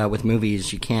 like with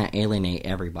movies you can't alienate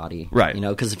everybody, right?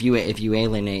 Because if you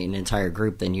alienate an entire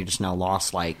group, then you just now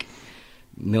lost like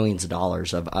millions of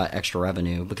dollars of extra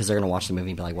revenue because they're going to watch the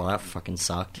movie and be like, well, that fucking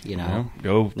sucked,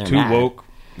 go too woke,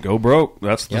 go broke.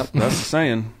 That's the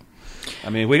saying.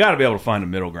 I mean, we got to be able to find a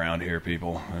middle ground here,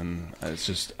 people. And it's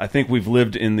just, I think we've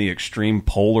lived in the extreme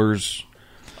polars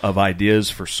of ideas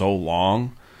for so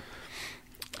long.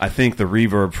 I think the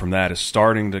reverb from that is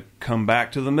starting to come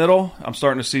back to the middle. I'm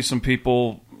starting to see some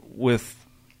people with,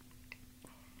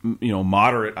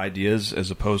 moderate ideas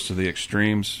as opposed to the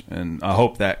extremes, and I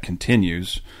hope that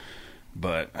continues.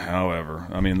 But, however,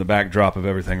 I mean, the backdrop of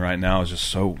everything right now is just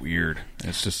so weird.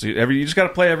 It's just you just got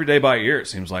to play every day by ear. It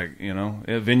seems like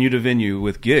venue to venue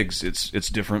with gigs. It's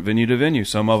different venue to venue.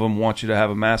 Some of them want you to have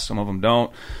a mask, some of them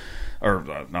don't. Or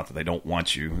not that they don't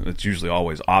want you. It's usually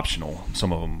always optional.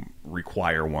 Some of them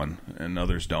require one, and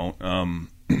others don't.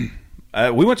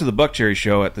 We went to the Buckcherry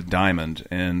show at the Diamond,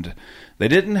 and they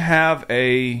didn't have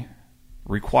a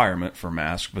requirement for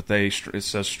masks, but it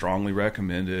says strongly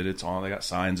recommended. It's on. They got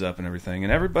signs up and everything,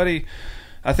 and everybody.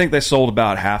 I think they sold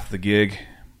about half the gig,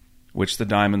 which the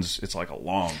Diamonds. It's like a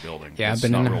long building. Yeah, it's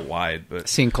I've been not real wide, but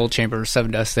seen Cold Chamber,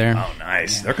 Seven Dust there. Oh,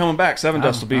 nice! Yeah. They're coming back. Seven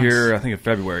Dust will be here, I think, in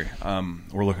February.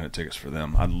 We're looking at tickets for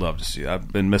them. I'd love to see it. I've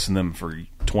been missing them for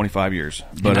 25 years.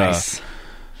 But nice.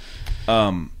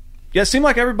 Yeah, it seemed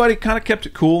like everybody kind of kept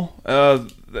it cool.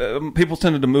 People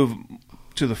tended to move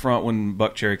to the front when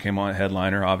Buckcherry came on,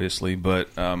 headliner, obviously. But,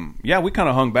 we kind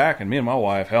of hung back, and me and my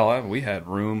wife, we had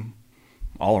room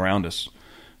all around us.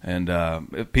 And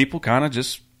people kind of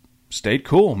just stayed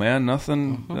cool, man.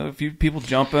 Nothing, a few people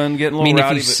jumping, getting a little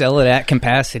rowdy. If you sell it at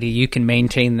capacity, you can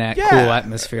maintain that cool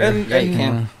atmosphere. And you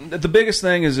can. The biggest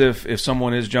thing is if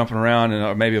someone is jumping around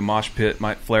and maybe a mosh pit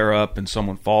might flare up and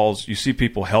someone falls, you see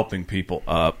people helping people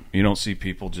up. You don't see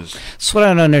people just... That's what I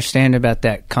don't understand about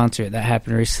that concert that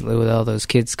happened recently with all those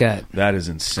kids that is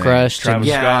insane. Crushed. Travis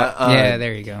Scott.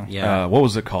 There you go. Yeah. What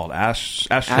was it called?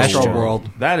 Astro World.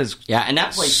 That is and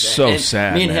that place so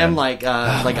sad. Me and him,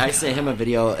 I sent him a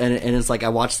video, and it's like I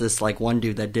watched this one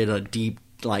dude that did a deep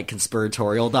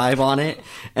conspiratorial dive on it,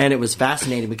 and it was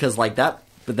fascinating because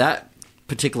that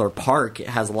particular park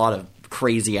has a lot of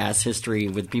crazy ass history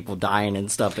with people dying and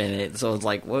stuff in it. So it's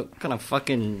like, what kind of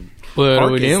fucking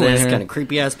park is this? Kind of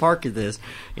creepy ass park is this?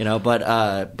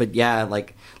 But yeah,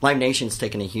 Live Nation's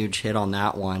taking a huge hit on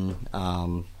that one.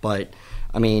 But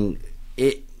I mean,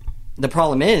 the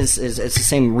problem is it's the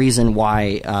same reason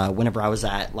why whenever I was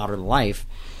at Louder Than Life,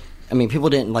 I mean, people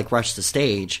didn't rush the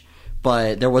stage,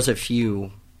 but there was a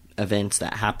few events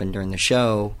that happened during the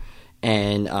show,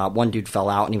 and one dude fell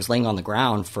out, and he was laying on the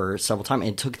ground for several times.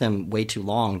 It took them way too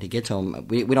long to get to him.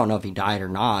 We don't know if he died or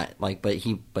not, but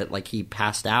he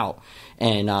passed out,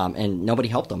 and nobody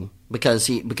helped him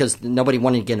because nobody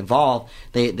wanted to get involved.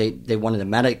 They wanted the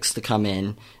medics to come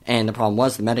in, and the problem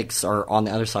was the medics are on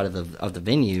the other side of the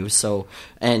venue. So,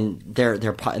 and their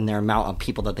amount of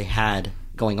people that they had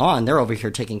going on, they're over here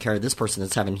taking care of this person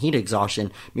that's having heat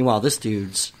exhaustion. Meanwhile, this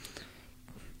dude's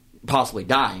possibly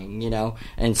dying,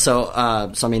 and so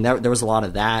I mean there was a lot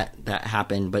of that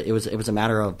happened, but it was a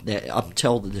matter of up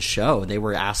until the show they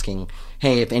were asking,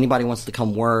 hey, if anybody wants to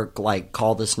come work, like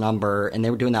call this number, and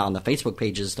they were doing that on the Facebook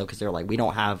pages though, because they're like, we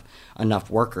don't have enough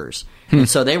workers, and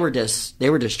so they were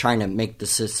just trying to make the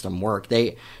system work.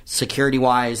 They security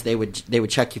wise, they would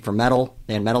check you for metal.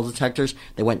 They had metal detectors.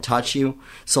 They wouldn't touch you,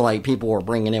 so like people were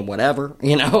bringing in whatever,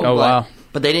 Oh, wow.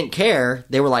 But they didn't care.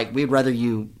 They were like, we'd rather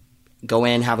you go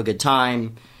in, have a good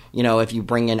time. If you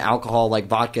bring in alcohol like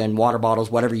vodka and water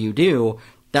bottles, whatever you do,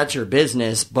 that's your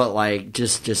business. But like,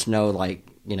 just know, like,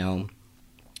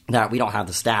 that we don't have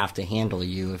the staff to handle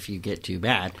you if you get too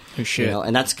bad. Oh, shit.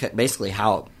 And that's basically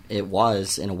how it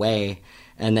was in a way.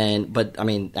 And then, but I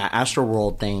mean, the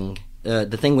Astroworld thing, the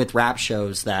thing with rap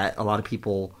shows that a lot of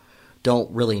people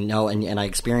don't really know, and I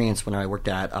experienced when I worked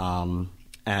at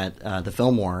the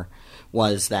Fillmore,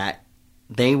 was that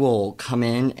they will come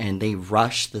in and they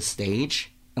rush the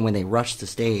stage, and when they rush the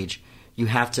stage, you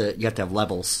have to have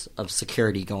levels of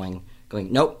security going.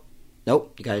 Nope,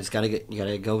 you guys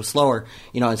gotta go slower,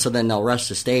 And so then they'll rush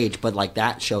the stage, but like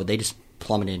that show, they just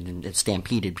plummeted and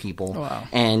stampeded people, wow.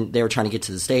 And they were trying to get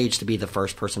to the stage to be the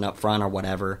first person up front or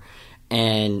whatever.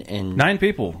 And 9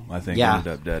 people, I think,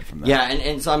 ended up dead from that. Yeah,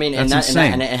 and so I mean, That's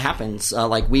insane. And it happens.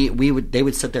 Like they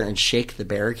would sit there and shake the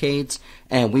barricades,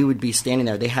 and we would be standing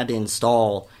there. They had to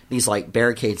install these like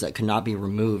barricades that could not be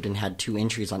removed and had 2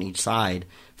 entries on each side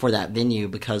for that venue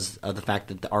because of the fact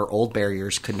that our old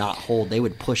barriers could not hold. They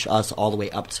would push us all the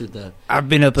way up to the. I've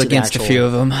been up against a few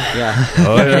of them. Yeah,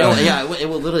 oh, yeah. It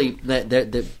will literally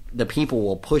the people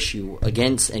will push you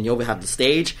against, and you'll have the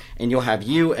stage, and you'll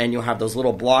have those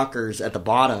little blockers at the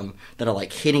bottom that are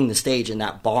like hitting the stage, and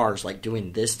that bar's like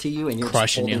doing this to you, and you're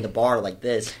crushing just holding the bar like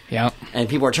this. Yeah, and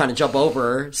people are trying to jump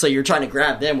over, so you're trying to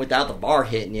grab them without the bar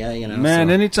hitting you. Man,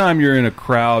 so. Anytime you're in a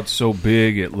crowd so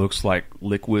big it looks like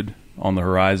liquid on the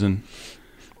horizon,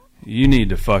 you need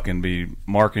to fucking be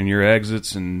marking your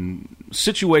exits, and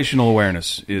situational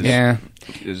awareness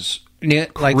is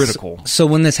critical. So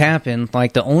when this happened,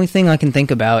 like the only thing I can think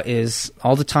about is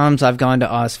all the times I've gone to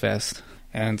Ozfest,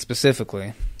 and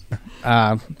specifically,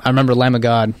 I remember Lamb of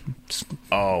God.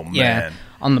 Oh man, yeah,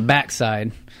 on the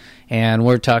backside, and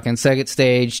we're talking second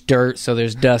stage, dirt, so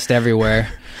there's dust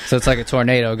everywhere, so it's like a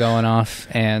tornado going off,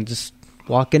 and just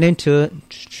walking into it,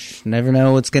 never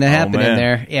know what's going to happen in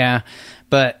there. Yeah,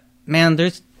 but man,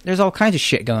 there's all kinds of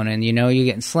shit going in. You're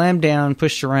getting slammed down,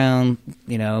 pushed around,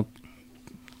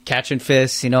 catching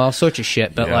fists, all sorts of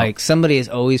shit. But like somebody is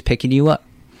always picking you up.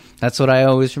 That's what I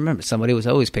always remember. Somebody was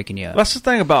always picking you up. That's the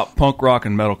thing about punk rock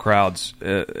and metal crowds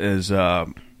is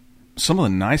some of the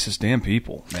nicest damn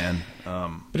people, man.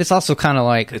 But it's also kind of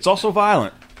like it's also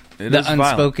violent. The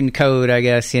unspoken code, I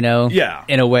guess. Yeah,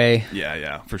 in a way.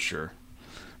 Yeah, for sure.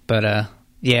 But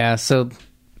so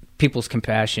people's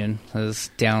compassion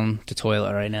is down the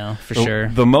toilet right now, for sure.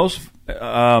 The most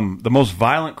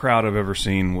violent crowd I've ever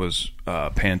seen was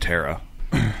Pantera.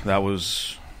 That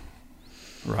was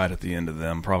right at the end of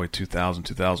them, probably 2000,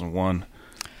 2001.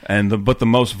 But the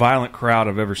most violent crowd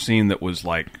I've ever seen that was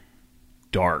like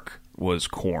dark was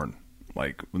Korn.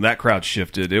 Like when that crowd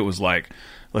shifted, it was like,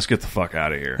 let's get the fuck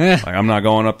out of here. Like I'm not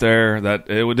going up there. It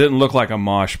didn't look like a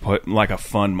mosh pit, like a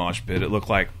fun mosh pit. It looked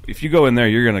like if you go in there,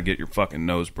 you're gonna get your fucking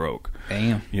nose broke.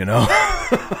 Damn.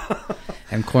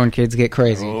 And Korn kids get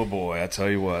crazy. Oh boy, I tell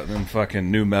you what, them fucking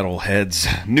new metal heads,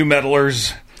 new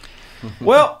metalers.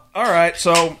 Well, all right,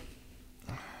 so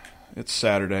it's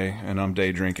Saturday and I'm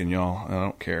day drinking, y'all. I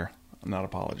don't care. I'm not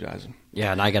apologizing.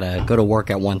 Yeah, and I gotta go to work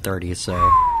at 1:30, so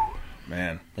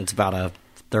man, it's about a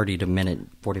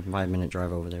 45-minute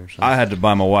drive over there. So. I had to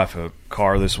buy my wife a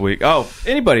car this week. Oh,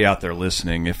 anybody out there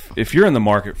listening, if you're in the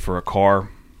market for a car,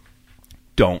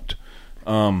 don't.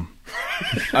 Unless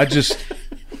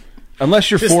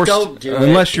you're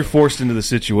forced into the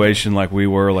situation like we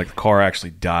were, like the car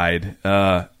actually died.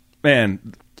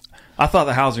 Man, I thought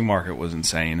the housing market was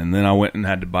insane, and then I went and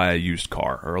had to buy a used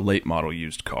car or a late model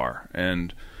used car,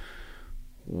 and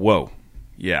whoa,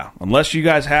 yeah. Unless you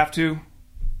guys have to.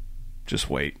 Just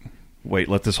wait,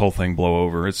 let this whole thing blow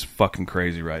over. It's fucking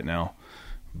crazy right now.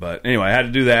 But anyway, I had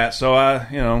to do that. So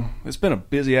it's been a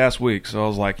busy ass week. So I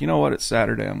was like, you know what? It's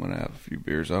Saturday. I'm going to have a few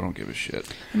beers. I don't give a shit.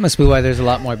 That must be why there's a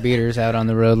lot more beaters out on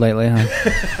the road lately,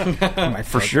 huh?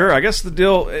 For sure. I guess the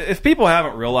deal, if people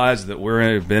haven't realized that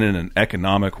we've been in an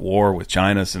economic war with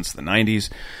China since the 90s,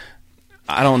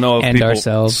 I don't know if and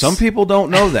ourselves. Some people don't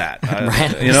know that.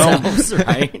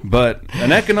 Right. But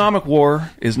an economic war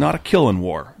is not a killing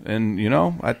war. And, you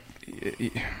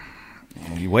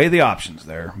weigh the options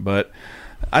there. But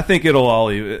I think it'll all,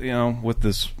 with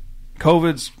this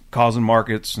COVID's causing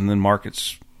markets, and then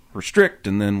markets restrict,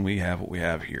 and then we have what we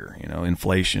have here,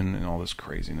 inflation and all this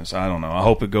craziness. I don't know. I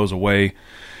hope it goes away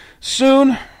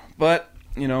soon, but,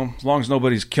 as long as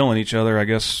nobody's killing each other, I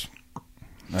guess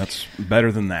that's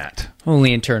better than that.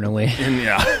 Only internally. And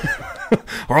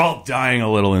we're all dying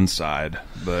a little inside,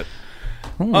 but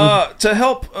to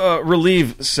help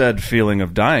relieve said feeling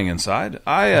of dying inside,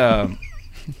 I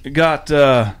got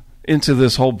into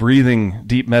this whole breathing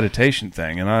deep meditation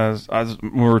thing, and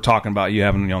we were talking about you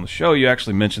having me on the show. You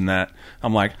actually mentioned that.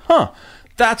 I'm like,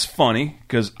 that's funny,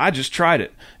 because I just tried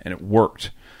it and it worked.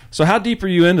 So how deep are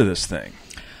you into this thing?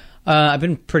 I've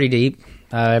been pretty deep.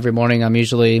 Every morning I'm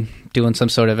usually doing some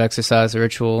sort of exercise or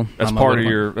ritual. That's part of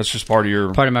your. That's just part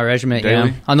of my regimen. daily?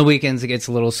 Yeah. On the weekends it gets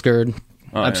a little screwed.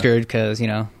 Oh, obscured because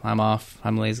I'm off.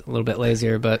 I'm a little bit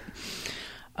lazier, but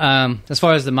as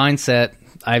far as the mindset,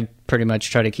 I pretty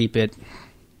much try to keep it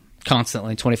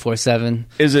constantly 24/7.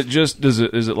 Is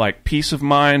it like peace of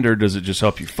mind, or does it just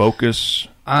help you focus?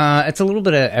 It's a little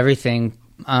bit of everything.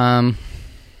 I'm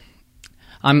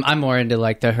more into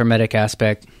like the hermetic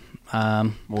aspect.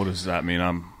 What does that mean?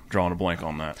 I'm drawing a blank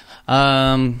on that.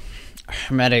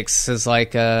 Hermetics is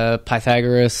like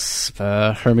Pythagoras,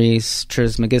 Hermes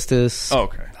Trismegistus.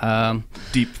 Oh, okay.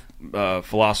 Deep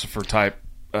philosopher type,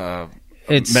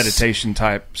 it's meditation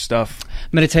type stuff.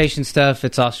 Meditation stuff.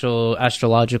 It's also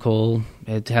astrological.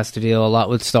 It has to deal a lot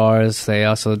with stars. They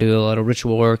also do a lot of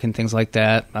ritual work and things like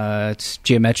that. It's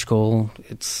geometrical.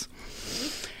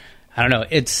 I don't know.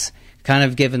 It's kind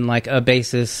of given like a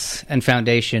basis and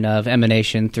foundation of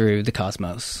emanation through the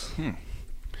cosmos.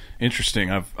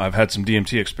 Interesting. I've had some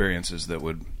DMT experiences that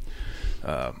would.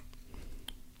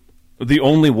 The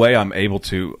only way I'm able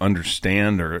to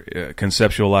understand or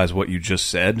conceptualize what you just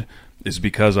said is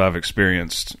because I've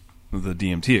experienced the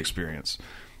DMT experience.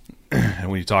 And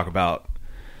when you talk about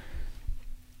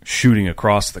shooting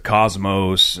across the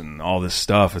cosmos and all this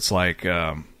stuff, it's like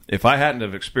if I hadn't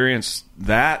have experienced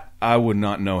that, I would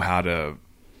not know how to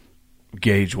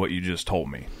gauge what you just told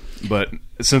me. But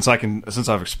since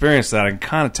I've experienced that, I can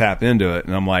kind of tap into it,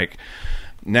 and I'm like,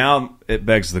 now it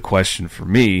begs the question for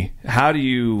me: how do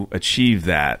you achieve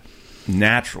that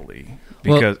naturally?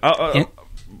 Because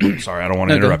sorry, I don't want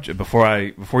to interrupt you.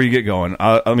 Before you get going,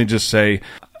 let me just say,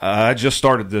 I just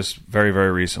started this very,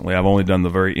 very recently. I've only done the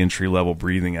very entry level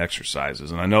breathing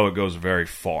exercises, and I know it goes very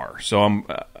far. So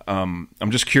I'm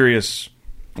just curious,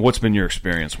 what's been your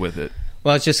experience with it?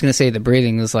 Well, I was just going to say the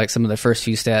breathing is like some of the first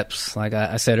few steps. Like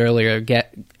I said earlier,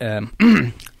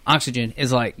 oxygen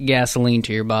is like gasoline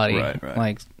to your body. Right.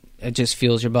 Like it just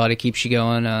fuels your body, keeps you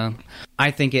going.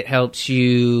 I think it helps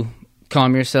you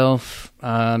calm yourself.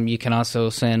 You can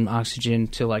also send oxygen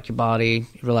to like your body,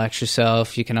 relax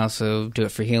yourself. You can also do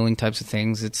it for healing types of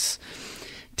things. It's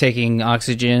taking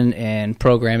oxygen and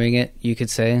programming it, you could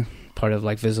say, part of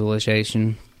like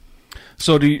visualization.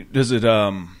 So does it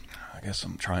I guess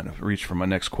I'm trying to reach for my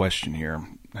next question here.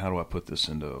 How do I put this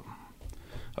into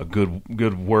a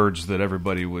good words that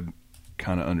everybody would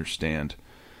kind of understand?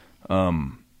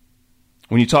 When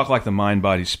you talk like the mind,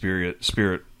 body,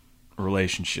 spirit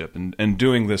relationship, and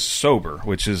doing this sober,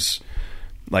 which is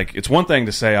like, it's one thing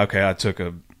to say, okay, I took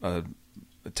a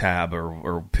tab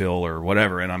or pill or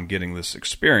whatever, and I'm getting this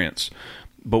experience.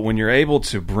 But when you're able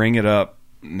to bring it up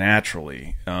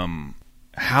naturally,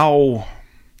 how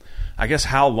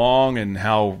long and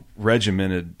how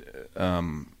regimented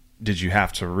did you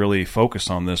have to really focus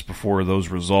on this before those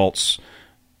results,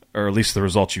 or at least the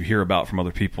results you hear about from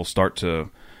other people,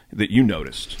 that you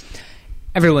noticed?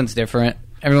 Everyone's different.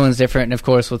 And of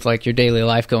course, with like your daily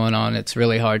life going on, it's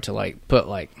really hard to like put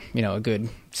like, a good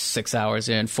 6 hours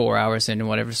in, 4 hours in, and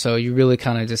whatever. So you really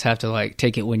kind of just have to like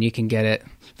take it when you can get it.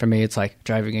 For me, it's like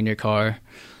driving in your car.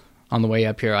 On the way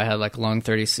up here, I had like a long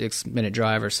 36-minute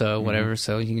drive or so, whatever.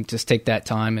 So you can just take that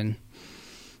time and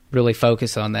really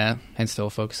focus on that, and still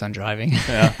focus on driving.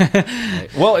 Yeah.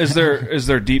 Well, is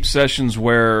there deep sessions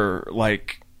where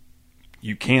like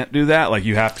you can't do that? Like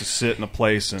you have to sit in a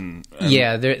place and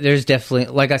yeah, there's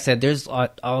definitely, like I said, there's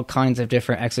all kinds of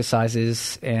different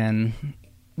exercises, and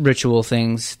ritual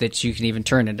things that you can even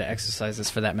turn into exercises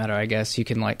for that matter, I guess. You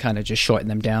can like kind of just shorten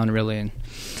them down really. And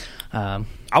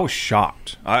I was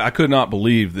shocked. I could not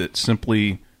believe that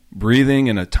simply breathing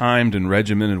in a timed and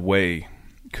regimented way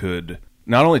could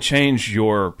not only change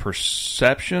your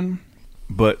perception,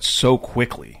 but so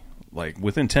quickly. Like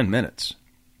within 10 minutes,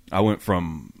 I went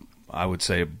from, I would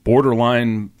say,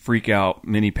 borderline freak out,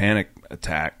 mini panic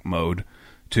attack mode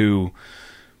to,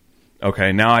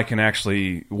 okay, now I can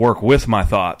actually work with my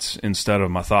thoughts instead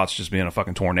of my thoughts just being a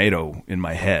fucking tornado in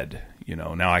my head. You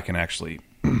know, now I can actually,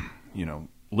 you know,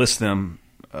 list them,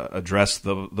 address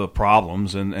the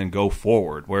problems and go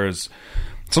forward. Whereas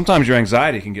sometimes your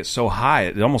anxiety can get so high,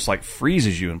 it almost like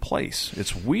freezes you in place.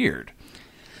 It's weird.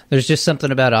 There's just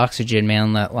something about oxygen,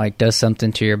 man, that like does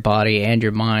something to your body and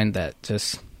your mind that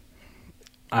just,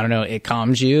 I don't know, it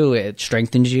calms you, it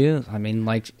strengthens you. I mean,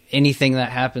 like anything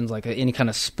that happens, like any kind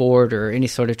of sport or any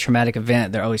sort of traumatic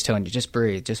event, they're always telling you, just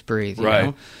breathe, you right.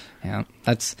 know? Yeah,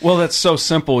 that's so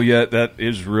simple, yet that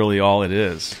is really all it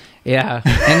is. Yeah,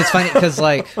 and it's funny because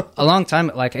like a long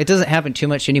time, like it doesn't happen too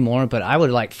much anymore, but I would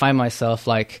like find myself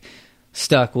like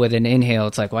stuck with an inhale.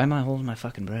 It's like, why am I holding my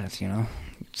fucking breath, you know?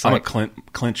 I'm a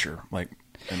clincher, like.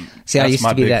 See, I used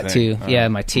to be that too. Yeah,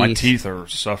 my teeth. My teeth are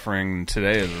suffering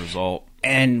today as a result.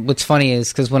 And what's funny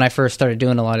is because when I first started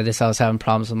doing a lot of this, I was having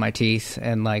problems with my teeth,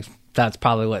 and like that's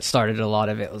probably what started a lot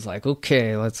of it. Was like,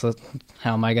 okay,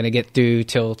 how am I going to get through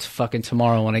till fucking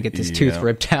tomorrow when I get this tooth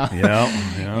ripped out?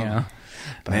 Yeah. You know?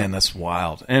 Man, that's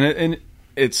wild. And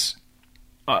it's,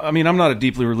 I mean, I'm not a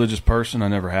deeply religious person. I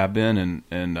never have been,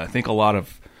 and I think a lot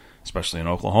of, especially in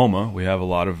Oklahoma, we have a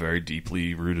lot of very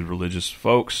deeply rooted religious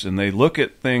folks, and they look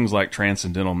at things like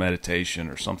transcendental meditation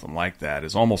or something like that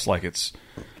as almost like it's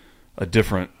a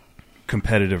different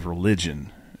competitive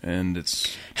religion, and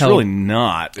it's really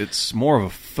not. It's more of a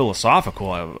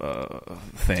philosophical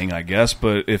thing, I guess.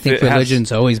 But if I think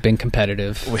religion's always been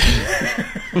competitive.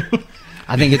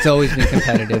 I think it's always been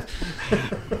competitive.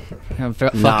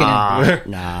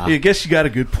 Nah. I guess you got a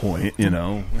good point, you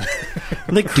know.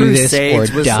 The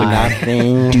Crusades was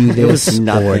nothing. Do this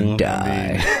or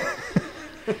die.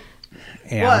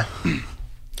 Yeah.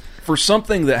 For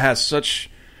something that has such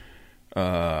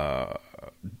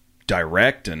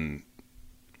direct and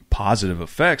positive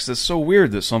effects, that's so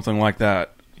weird that something like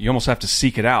that, you almost have to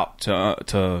seek it out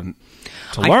to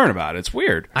learn about it. It's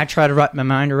weird. I try to wrap my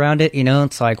mind around it, you know.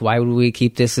 It's like, why would we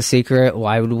keep this a secret?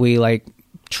 Why would we like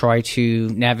try to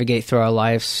navigate through our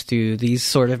lives through these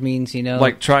sort of means, you know?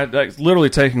 Like literally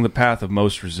taking the path of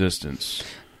most resistance.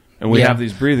 And we have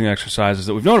these breathing exercises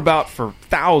that we've known about for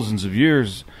thousands of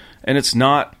years, and it's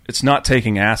not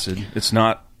taking acid, it's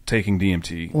not taking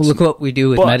DMT. Well, look what we do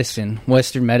with medicine,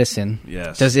 Western medicine.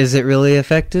 Yes. Is it really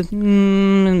effective?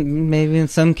 Maybe in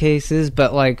some cases,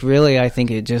 but like really, I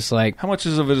think it just like, how much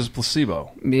of it is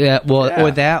placebo? Yeah, well,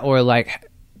 or that, or like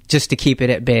just to keep it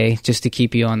at bay, just to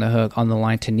keep you on the hook, on the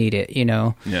line to need it, you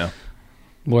know? Yeah.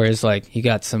 Whereas like you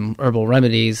got some herbal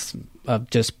remedies of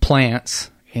just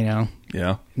plants, you know?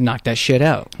 Yeah. Knock that shit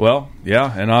out. Well,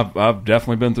 yeah, and I've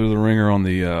definitely been through the ringer on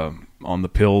the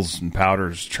pills and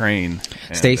powders train.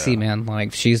 Stacy, man,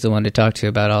 like she's the one to talk to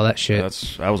about all that shit.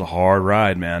 That was a hard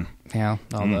ride, man. Yeah,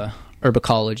 all the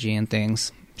herbacology and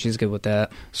things. She's good with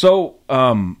that. So,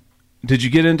 did you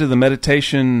get into the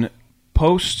meditation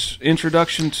post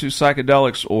introduction to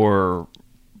psychedelics or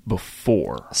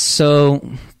before? So,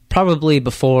 probably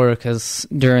before, because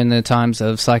during the times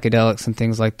of psychedelics and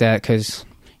things like that, because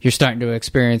you're starting to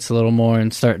experience a little more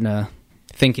and starting to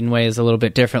think in ways a little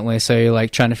bit differently, so you're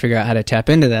like trying to figure out how to tap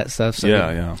into that stuff. So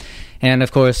yeah. And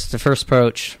of course, the first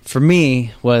approach for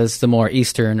me was the more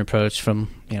Eastern approach from,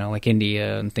 you know, like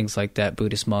India and things like that,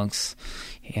 Buddhist monks,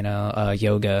 you know,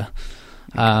 yoga.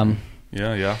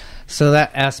 Yeah. So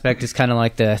that aspect is kind of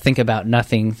like the think about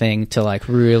nothing thing to like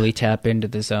really tap into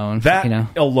the zone. That, you know,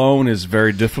 alone is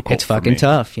very difficult. It's fucking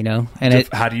tough, you know. And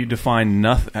how do you define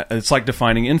nothing? It's like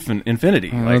defining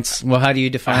infinity. Well, how do you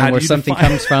define where something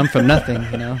comes from nothing?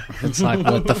 You know, it's like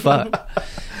what the fuck.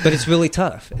 But it's really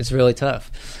tough. It's really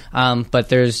tough. But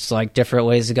there's like different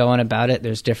ways of going about it.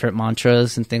 There's different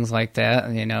mantras and things like that.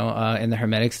 You know, in the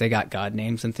Hermetics, they got God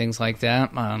names and things like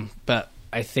that. But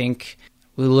I think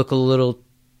we look a little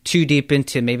too deep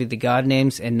into maybe the God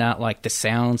names and not like the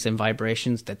sounds and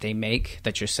vibrations that they make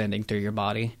that you're sending through your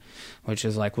body, which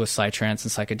is like with psytrance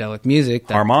and psychedelic music.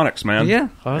 Harmonics, man. Yeah.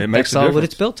 It makes that's all what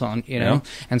it's built on, you know?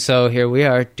 And so here we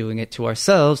are doing it to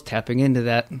ourselves, tapping into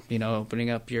that, you know, opening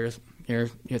up your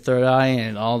third eye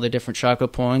and all the different chakra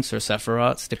points or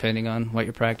sephirots, depending on what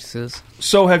your practice is.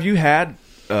 So have you had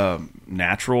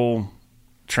natural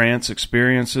trance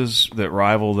experiences that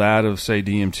rival that of, say,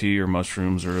 DMT or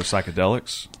mushrooms or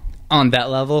psychedelics? On that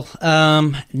level?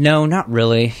 No, not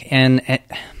really. And it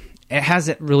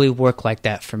hasn't really worked like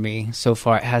that for me so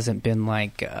far. It hasn't been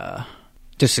like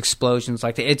just explosions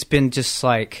like that. It's been just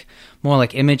like more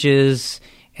like images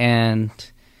and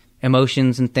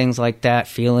emotions and things like that,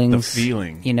 feelings. The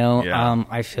feeling. You know, Yeah.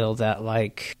 I feel that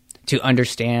like to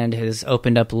understand has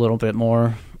opened up a little bit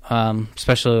more.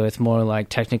 Especially with more like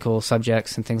technical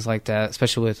subjects and things like that,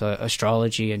 especially with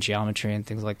astrology and geometry and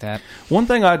things like that. One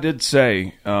thing I did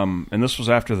say, and this was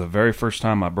after the very first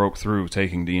time I broke through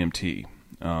taking DMT,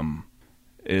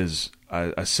 is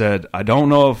I said, I don't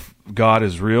know if God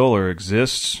is real or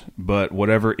exists, but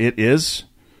whatever it is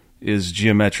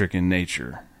geometric in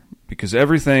nature. Because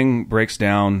everything breaks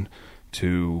down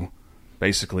to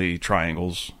basically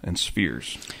triangles and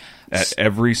spheres at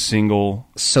every single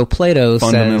So Plato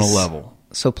fundamental says, level.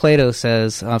 So Plato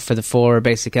says for the four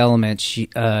basic elements, you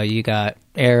got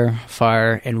air,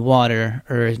 fire, and water,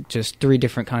 or just three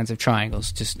different kinds of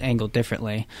triangles, just angled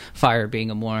differently. Fire being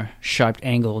a more sharp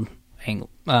angled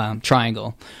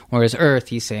triangle, whereas earth,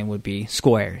 he's saying, would be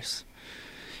squares.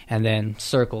 And then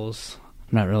circles,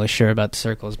 I'm not really sure about the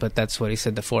circles, but that's what he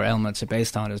said the four elements are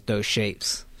based on, is those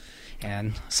shapes.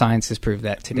 And science has proved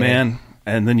that today. Man,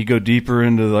 and then you go deeper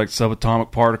into like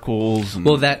subatomic particles. And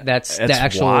well, that's the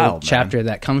actual wild, chapter man.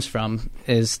 that comes from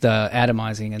is the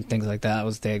atomizing and things like that. That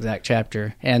was the exact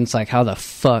chapter. And it's like, how the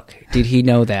fuck did he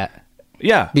know that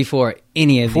Yeah. before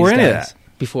any of Before these any of guys? that.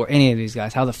 Before any of these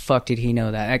guys. How the fuck did he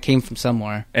know that? That came from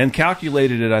somewhere. And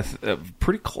calculated it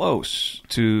pretty close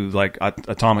to like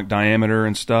atomic diameter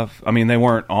and stuff. I mean, they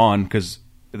weren't on because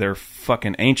they're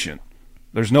fucking ancient.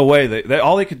 There's no way they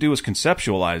all they could do was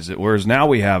conceptualize it. Whereas now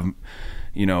we have,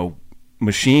 you know,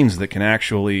 machines that can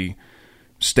actually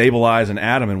stabilize an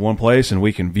atom in one place and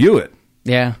we can view it.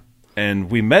 Yeah. And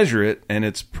we measure it, and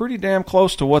it's pretty damn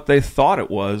close to what they thought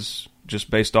it was just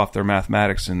based off their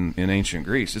mathematics in ancient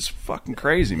Greece. It's fucking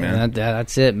crazy, man.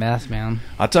 That's it, math, man.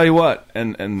 I'll tell you what,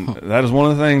 and that is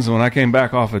one of the things when I came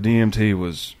back off of DMT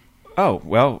was, oh,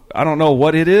 well, I don't know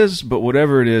what it is, but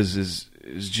whatever it is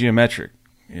geometric.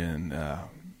 And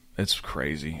it's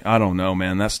crazy. I don't know,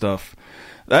 man. That stuff,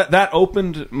 that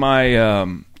opened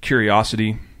my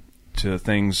curiosity to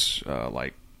things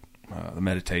like the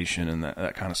meditation and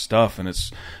that kind of stuff. And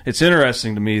it's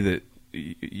interesting to me that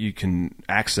you can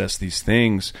access these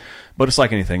things, but it's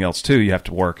like anything else too. You have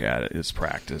to work at it. It's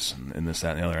practice and this,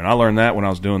 that, and the other. And I learned that when I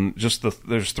was doing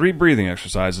there's 3 breathing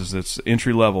exercises that's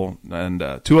entry level, and 2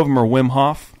 of them are Wim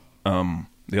Hof.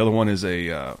 The other one is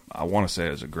I want to say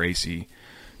it's a Gracie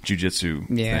jiu-jitsu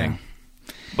thing.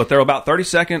 But they're about 30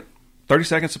 seconds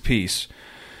a piece,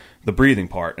 the breathing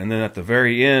part. And then at the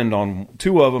very end on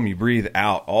 2 of them, you breathe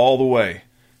out all the way.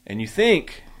 And you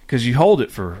think, because you hold it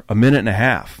for a minute and a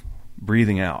half,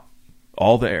 breathing out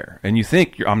all the air, and you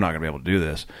think I'm not going to be able to do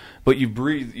this, but you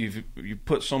breathe. You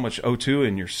put so much O2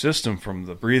 in your system from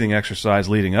the breathing exercise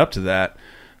leading up to that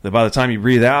by the time you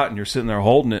breathe out and you're sitting there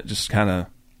holding it, just kind of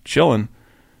chilling,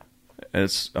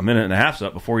 it's a minute and a half's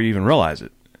up before you even realize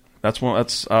it.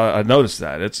 I noticed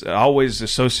that it's always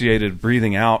associated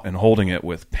breathing out and holding it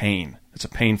with pain. It's a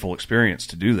painful experience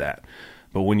to do that,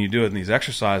 but when you do it in these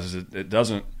exercises, it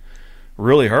doesn't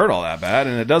really hurt all that bad,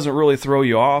 and it doesn't really throw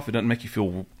you off. It doesn't make you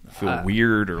feel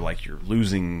weird or like you're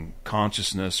losing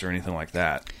consciousness or anything like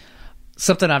that.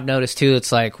 Something I've noticed too,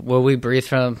 it's like where we breathe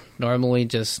from normally,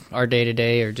 just our day to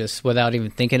day, or just without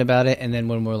even thinking about it, and then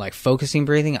when we're like focusing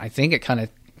breathing, I think it kind of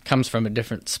comes from a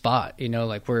different spot. You know,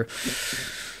 like we're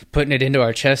putting it into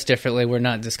our chest differently. We're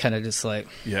not just kind of just like,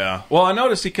 yeah. Well, I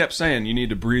noticed he kept saying you need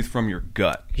to breathe from your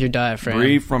gut, your diaphragm,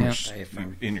 breathe from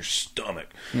in your stomach.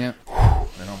 Yeah.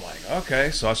 And I'm like, okay,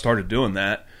 so I started doing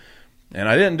that, and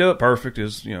I didn't do it perfect,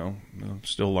 as you know, I'm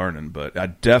still learning, but I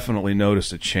definitely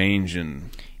noticed a change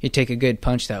in. You take a good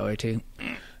punch that way too.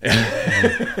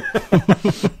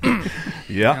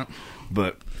 Yeah,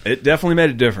 but it definitely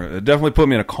made it different. It definitely put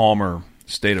me in a calmer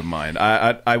state of mind.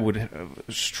 I would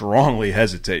strongly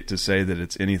hesitate to say that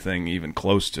it's anything even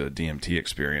close to a DMT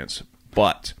experience,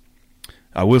 but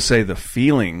I will say the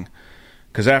feeling,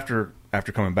 because after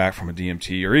coming back from a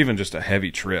DMT or even just a heavy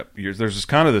trip, there's this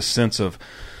kind of this sense of,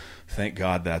 thank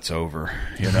God that's over.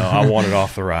 You know, I wanted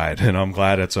off the ride, and I'm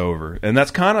glad it's over. And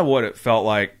that's kind of what it felt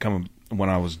like coming when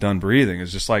I was done breathing.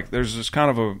 It's just like there's this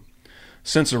kind of a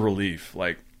sense of relief,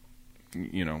 like,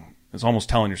 you know, it's almost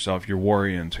telling yourself you're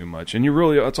worrying too much, and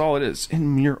that's all it is,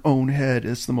 in your own head.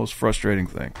 It's the most frustrating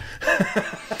thing.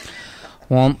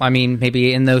 Well, I mean,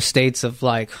 maybe in those states of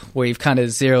like where you've kind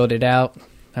of zeroed it out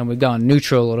and we've gone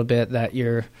neutral a little bit, that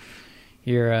you're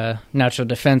your natural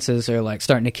defenses are like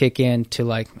starting to kick in to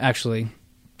like actually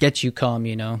get you calm,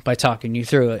 you know, by talking you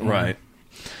through it. Right.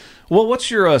 Well, what's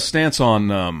your stance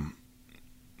on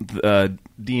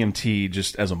DMT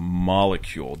just as a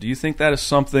molecule? Do you think that is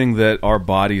something that our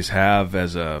bodies have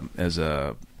as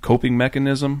a coping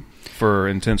mechanism for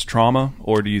intense trauma,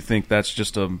 or do you think that's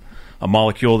just a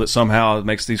molecule that somehow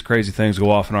makes these crazy things go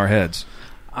off in our heads?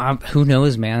 Who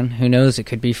knows, man? Who knows? It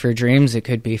could be for dreams. It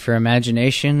could be for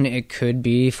imagination. It could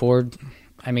be for,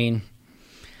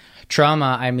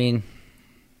 trauma.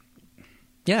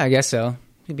 Yeah, I guess so.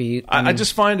 Could be. I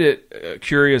just find it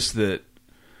curious that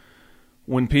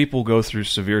when people go through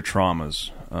severe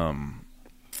traumas, I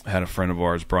had a friend of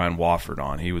ours, Brian Wofford,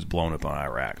 on. He was blown up in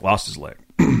Iraq, lost his leg.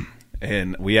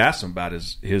 And we asked him about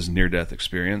his near-death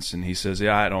experience, and he says,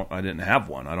 yeah, I didn't have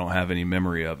one. I don't have any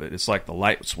memory of it. It's like the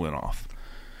lights went off.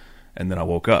 And then I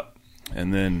woke up.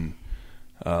 And then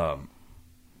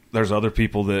there's other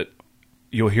people that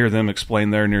you'll hear them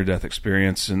explain their near-death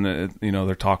experience, and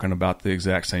they're talking about the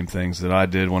exact same things that I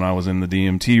did when I was in the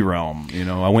DMT realm. You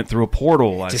know, I went through a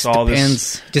portal. I saw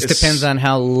this. Just depends on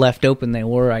how left open they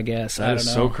were, I guess. I don't know. That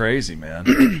is so crazy,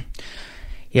 man.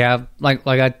 Yeah, like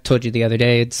I told you the other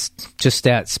day, it's just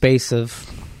that space of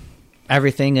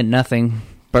everything and nothing,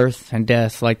 birth and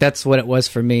death. Like, that's what it was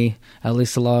for me, at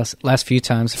least the last few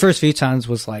times. The first few times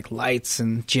was like lights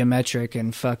and geometric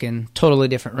and fucking totally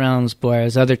different realms,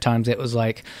 whereas other times it was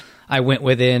like I went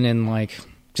within and like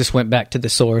just went back to the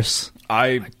source.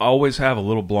 I always have a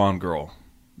little blonde girl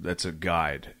that's a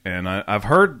guide, and I've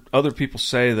heard other people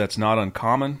say that's not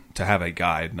uncommon to have a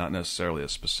guide, not necessarily a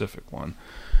specific one.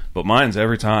 But mine's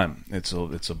every time. It's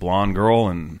a blonde girl,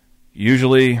 and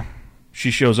usually she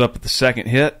shows up at the second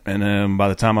hit, and then by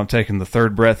the time I'm taking the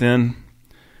third breath in,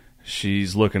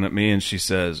 she's looking at me and she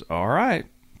says, all right,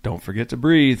 don't forget to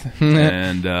breathe.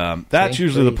 And that's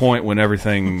usually the point when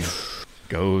everything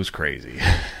goes crazy.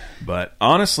 But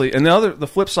honestly, and the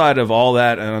flip side of all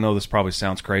that, and I know this probably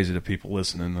sounds crazy to people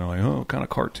listening, they're like, oh, what kind of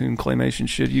cartoon claymation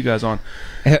shit you guys on?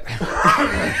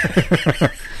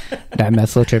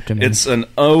 Dimethyltryptamine. It's an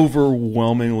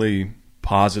overwhelmingly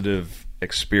positive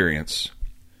experience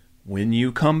when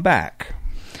you come back.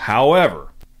 However,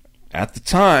 at the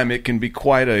time, it can be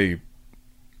quite a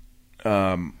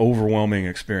overwhelming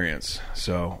experience.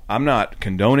 So I'm not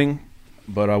condoning,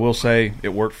 but I will say it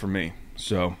worked for me.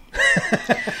 So,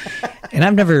 and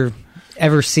I've never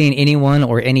ever seen anyone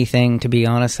or anything, to be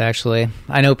honest. Actually,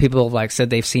 I know people have like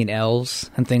said they've seen elves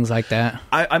and things like that.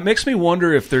 It makes me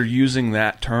wonder if they're using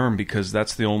that term because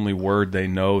that's the only word they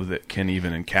know that can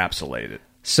even encapsulate it.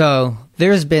 So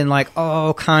there's been like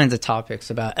all kinds of topics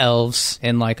about elves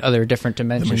and like other different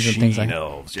dimensions and things like that.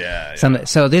 Elves, yeah.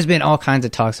 So there's been all kinds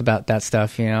of talks about that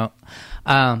stuff, you know.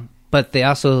 But they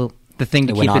also, the thing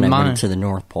to keep in mind, to the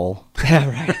North Pole. Yeah,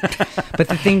 right. But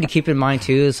the thing to keep in mind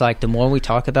too is like the more we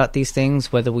talk about these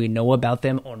things, whether we know about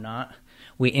them or not,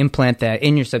 we implant that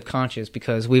in your subconscious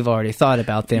because we've already thought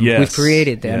about them. Yes. We've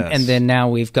created them, Yes. and then now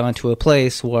we've gone to a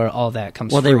place where all that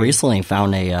comes. Well, free. they recently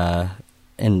found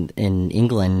in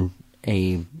England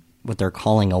what they're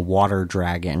calling a water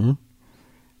dragon.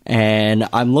 And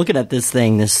I'm looking at this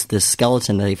thing, this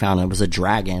skeleton that they found. It was a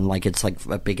dragon, like it's like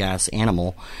a big ass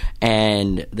animal,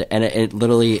 and it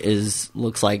literally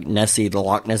looks like Nessie, the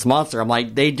Loch Ness monster. I'm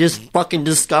like, they just fucking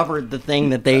discovered the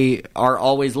thing that they are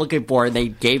always looking for, and they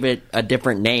gave it a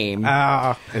different name.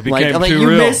 It became like too you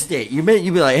real. missed it. You'd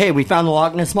be like, hey, we found the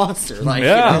Loch Ness monster. Like,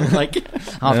 Yeah. you know, like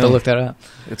I'll have to look that up.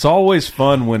 It's always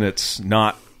fun when it's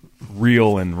not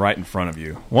real and right in front of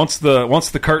you. Once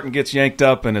the curtain gets yanked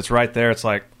up and it's right there, it's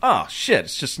like, oh shit,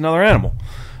 it's just another animal.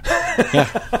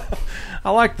 I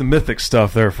like the mythic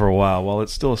stuff there for a while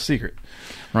it's still a secret.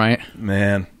 Right.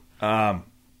 Man, trying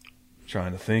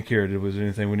to think here. Was there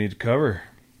anything we need to cover?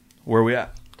 Where are we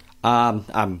at? I'm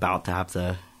about to have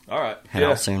to All right, head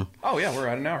out soon. Oh yeah, we're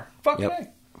at an hour. Fuck Yep. hey.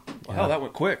 Well, hell, that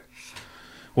went quick.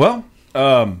 Well,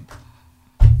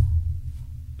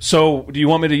 so do you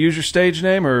want me to use your stage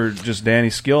name or just Danny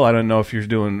Skill? I don't know if you're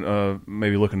doing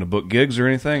maybe looking to book gigs or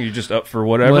anything. You're just up for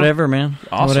whatever. Whatever, man.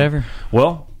 Awesome. Whatever.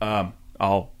 Well,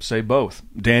 I'll say both.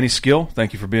 Danny Skill,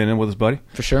 thank you for being in with us, buddy.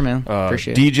 For sure, man.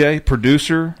 Appreciate it. DJ,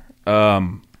 producer,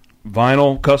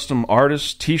 vinyl custom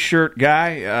artist, T-shirt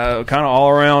guy, kind of all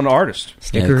around artist.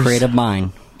 Stickers. Creative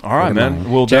mind. All right,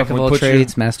 man. We'll Jack of definitely all put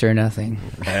trades, master of nothing.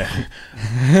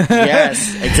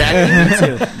 Yes,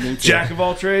 exactly. Me too. Me too. Jack of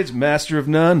all trades, master of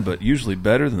none, but usually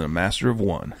better than a master of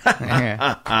one.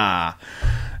 Yeah.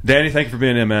 Danny, thank you for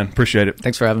being in, man. Appreciate it.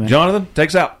 Thanks for having me. Jonathan, take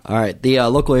us out. All right. The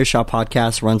Local Earshot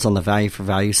podcast runs on the Value for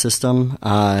Value system.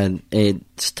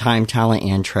 It's time, talent,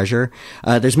 and treasure.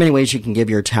 There's many ways you can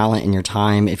give your talent and your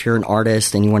time. If you're an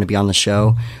artist and you want to be on the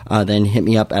show, then hit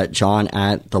me up at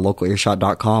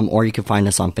john@thelocalearshot.com, or you can find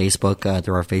us on Facebook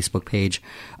through our Facebook page.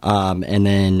 And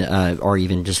then, or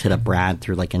even just hit up Brad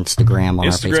through like Instagram on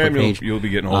our Facebook page. You'll be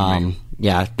getting hold of me.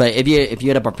 Yeah, but if you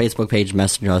hit up our Facebook page,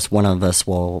 message us, one of us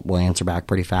will answer back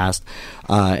pretty fast.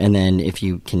 And then if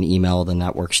you can email, then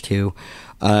that works too.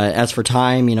 As for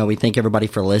time, we thank everybody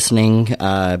for listening.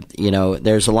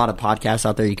 There's a lot of podcasts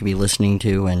out there you can be listening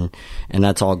to, and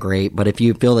that's all great. But if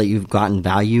you feel that you've gotten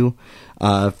value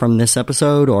from this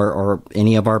episode or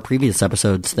any of our previous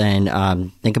episodes,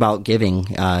 then think about giving,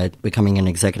 becoming an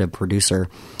executive producer.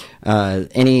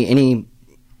 Any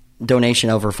donation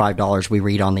over $5 we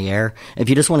read on the air. If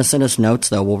you just want to send us notes,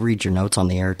 though, we'll read your notes on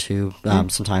the air too.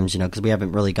 Sometimes, because we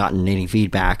haven't really gotten any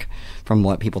feedback from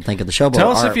what people think of the show. But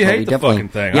tell us if you hate the fucking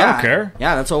thing. Yeah, I don't care.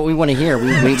 Yeah, that's what we want to hear. We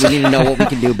need to know what we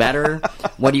can do better.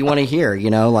 What do you want to hear?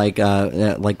 Like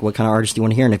what kind of artist do you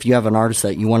want to hear? And if you have an artist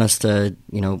that you want us to,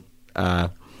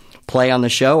 play on the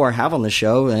show or have on the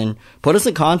show, then put us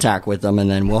in contact with them, and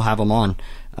then we'll have them on.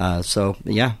 And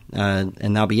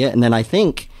that'll be it. And then I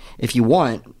think if you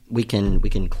want, we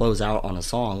can close out on a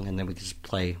song, and then we can just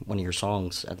play one of your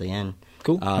songs at the end.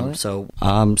 Cool. So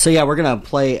we're gonna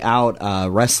play out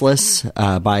 "Restless"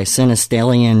 by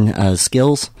Sinistalian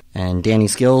Skills and Danny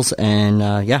Skills, and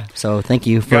so thank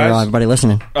you for everybody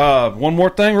listening. One more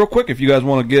thing, real quick, if you guys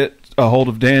want to get a hold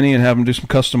of Danny and have him do some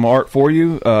custom art for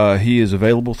you, he is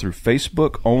available through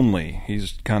Facebook only.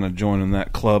 He's kind of joining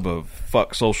that club of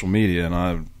fuck social media, and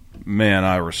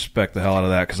I respect the hell out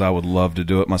of that, because I would love to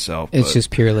do it myself. It's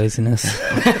just pure laziness.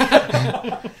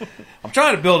 I'm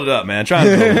trying to build it up, man.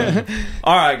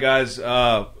 All right, guys.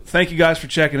 Thank you guys for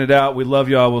checking it out. We love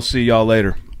y'all. We'll see y'all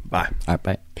later. Bye. All right,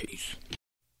 bye. Peace.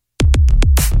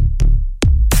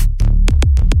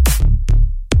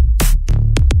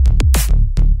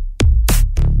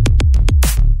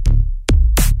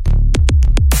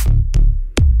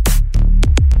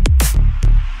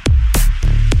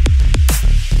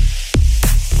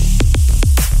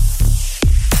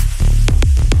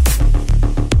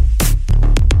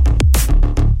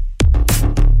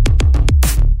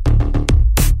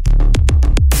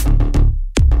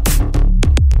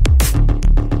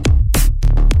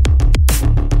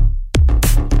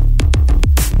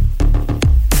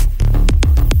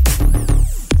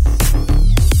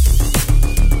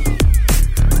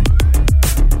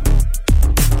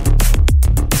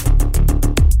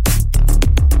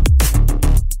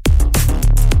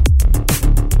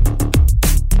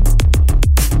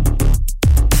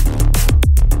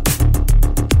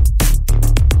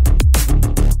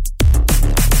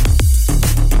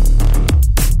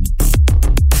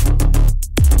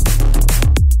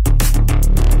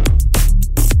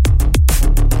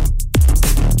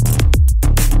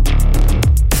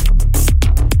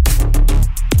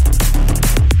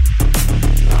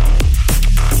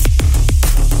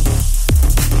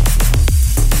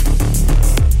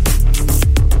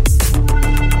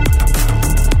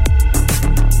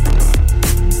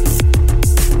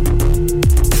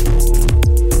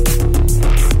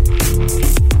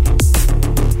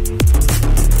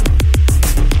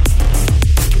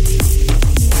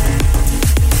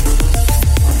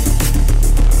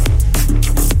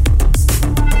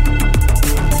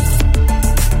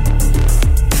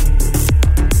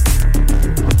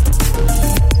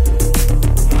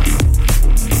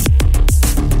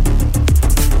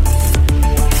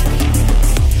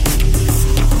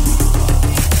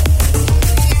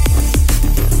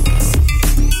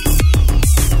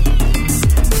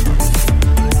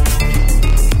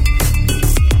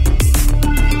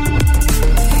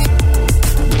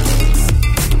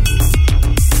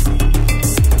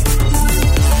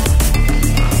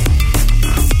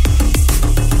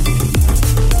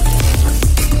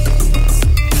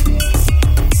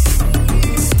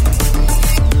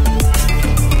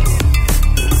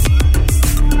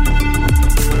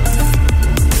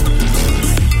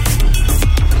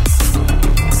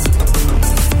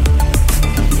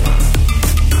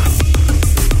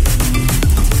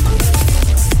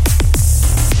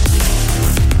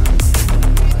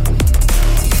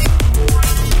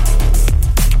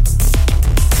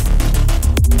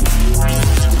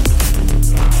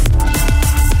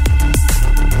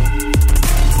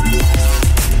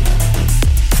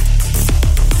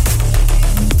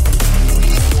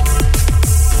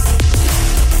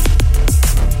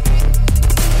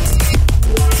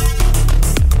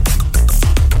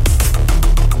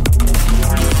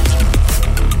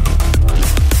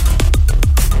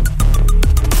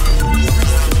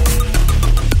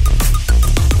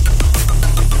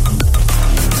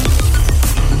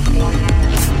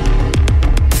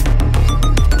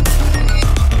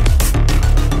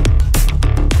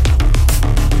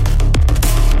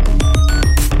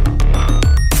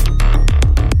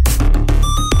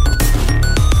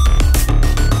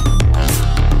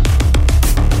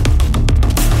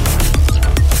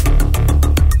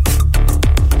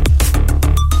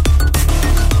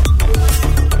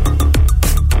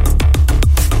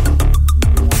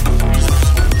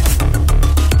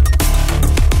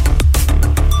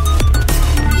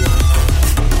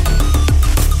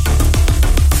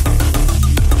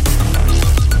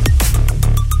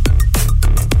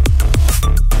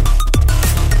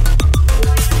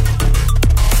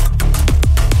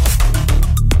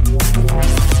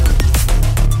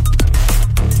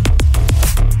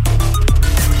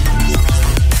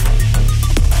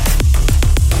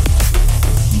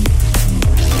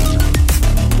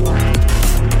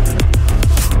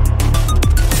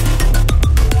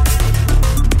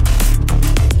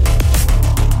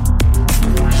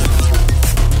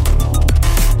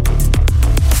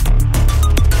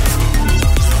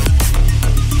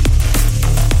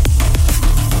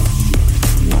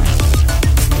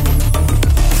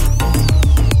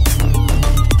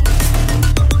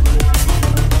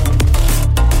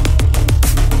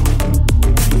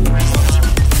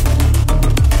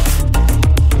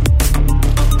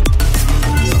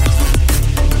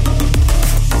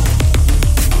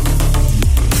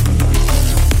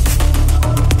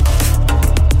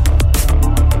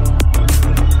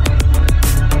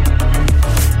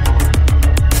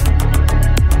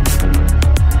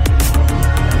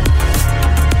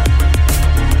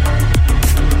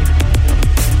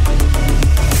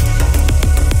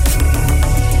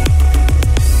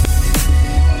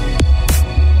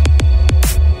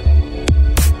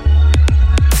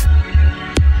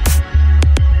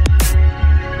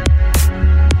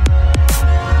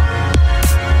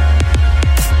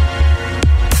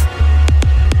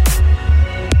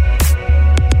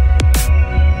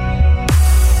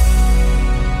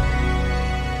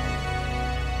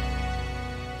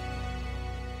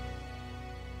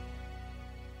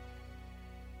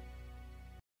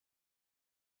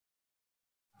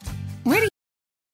 Where do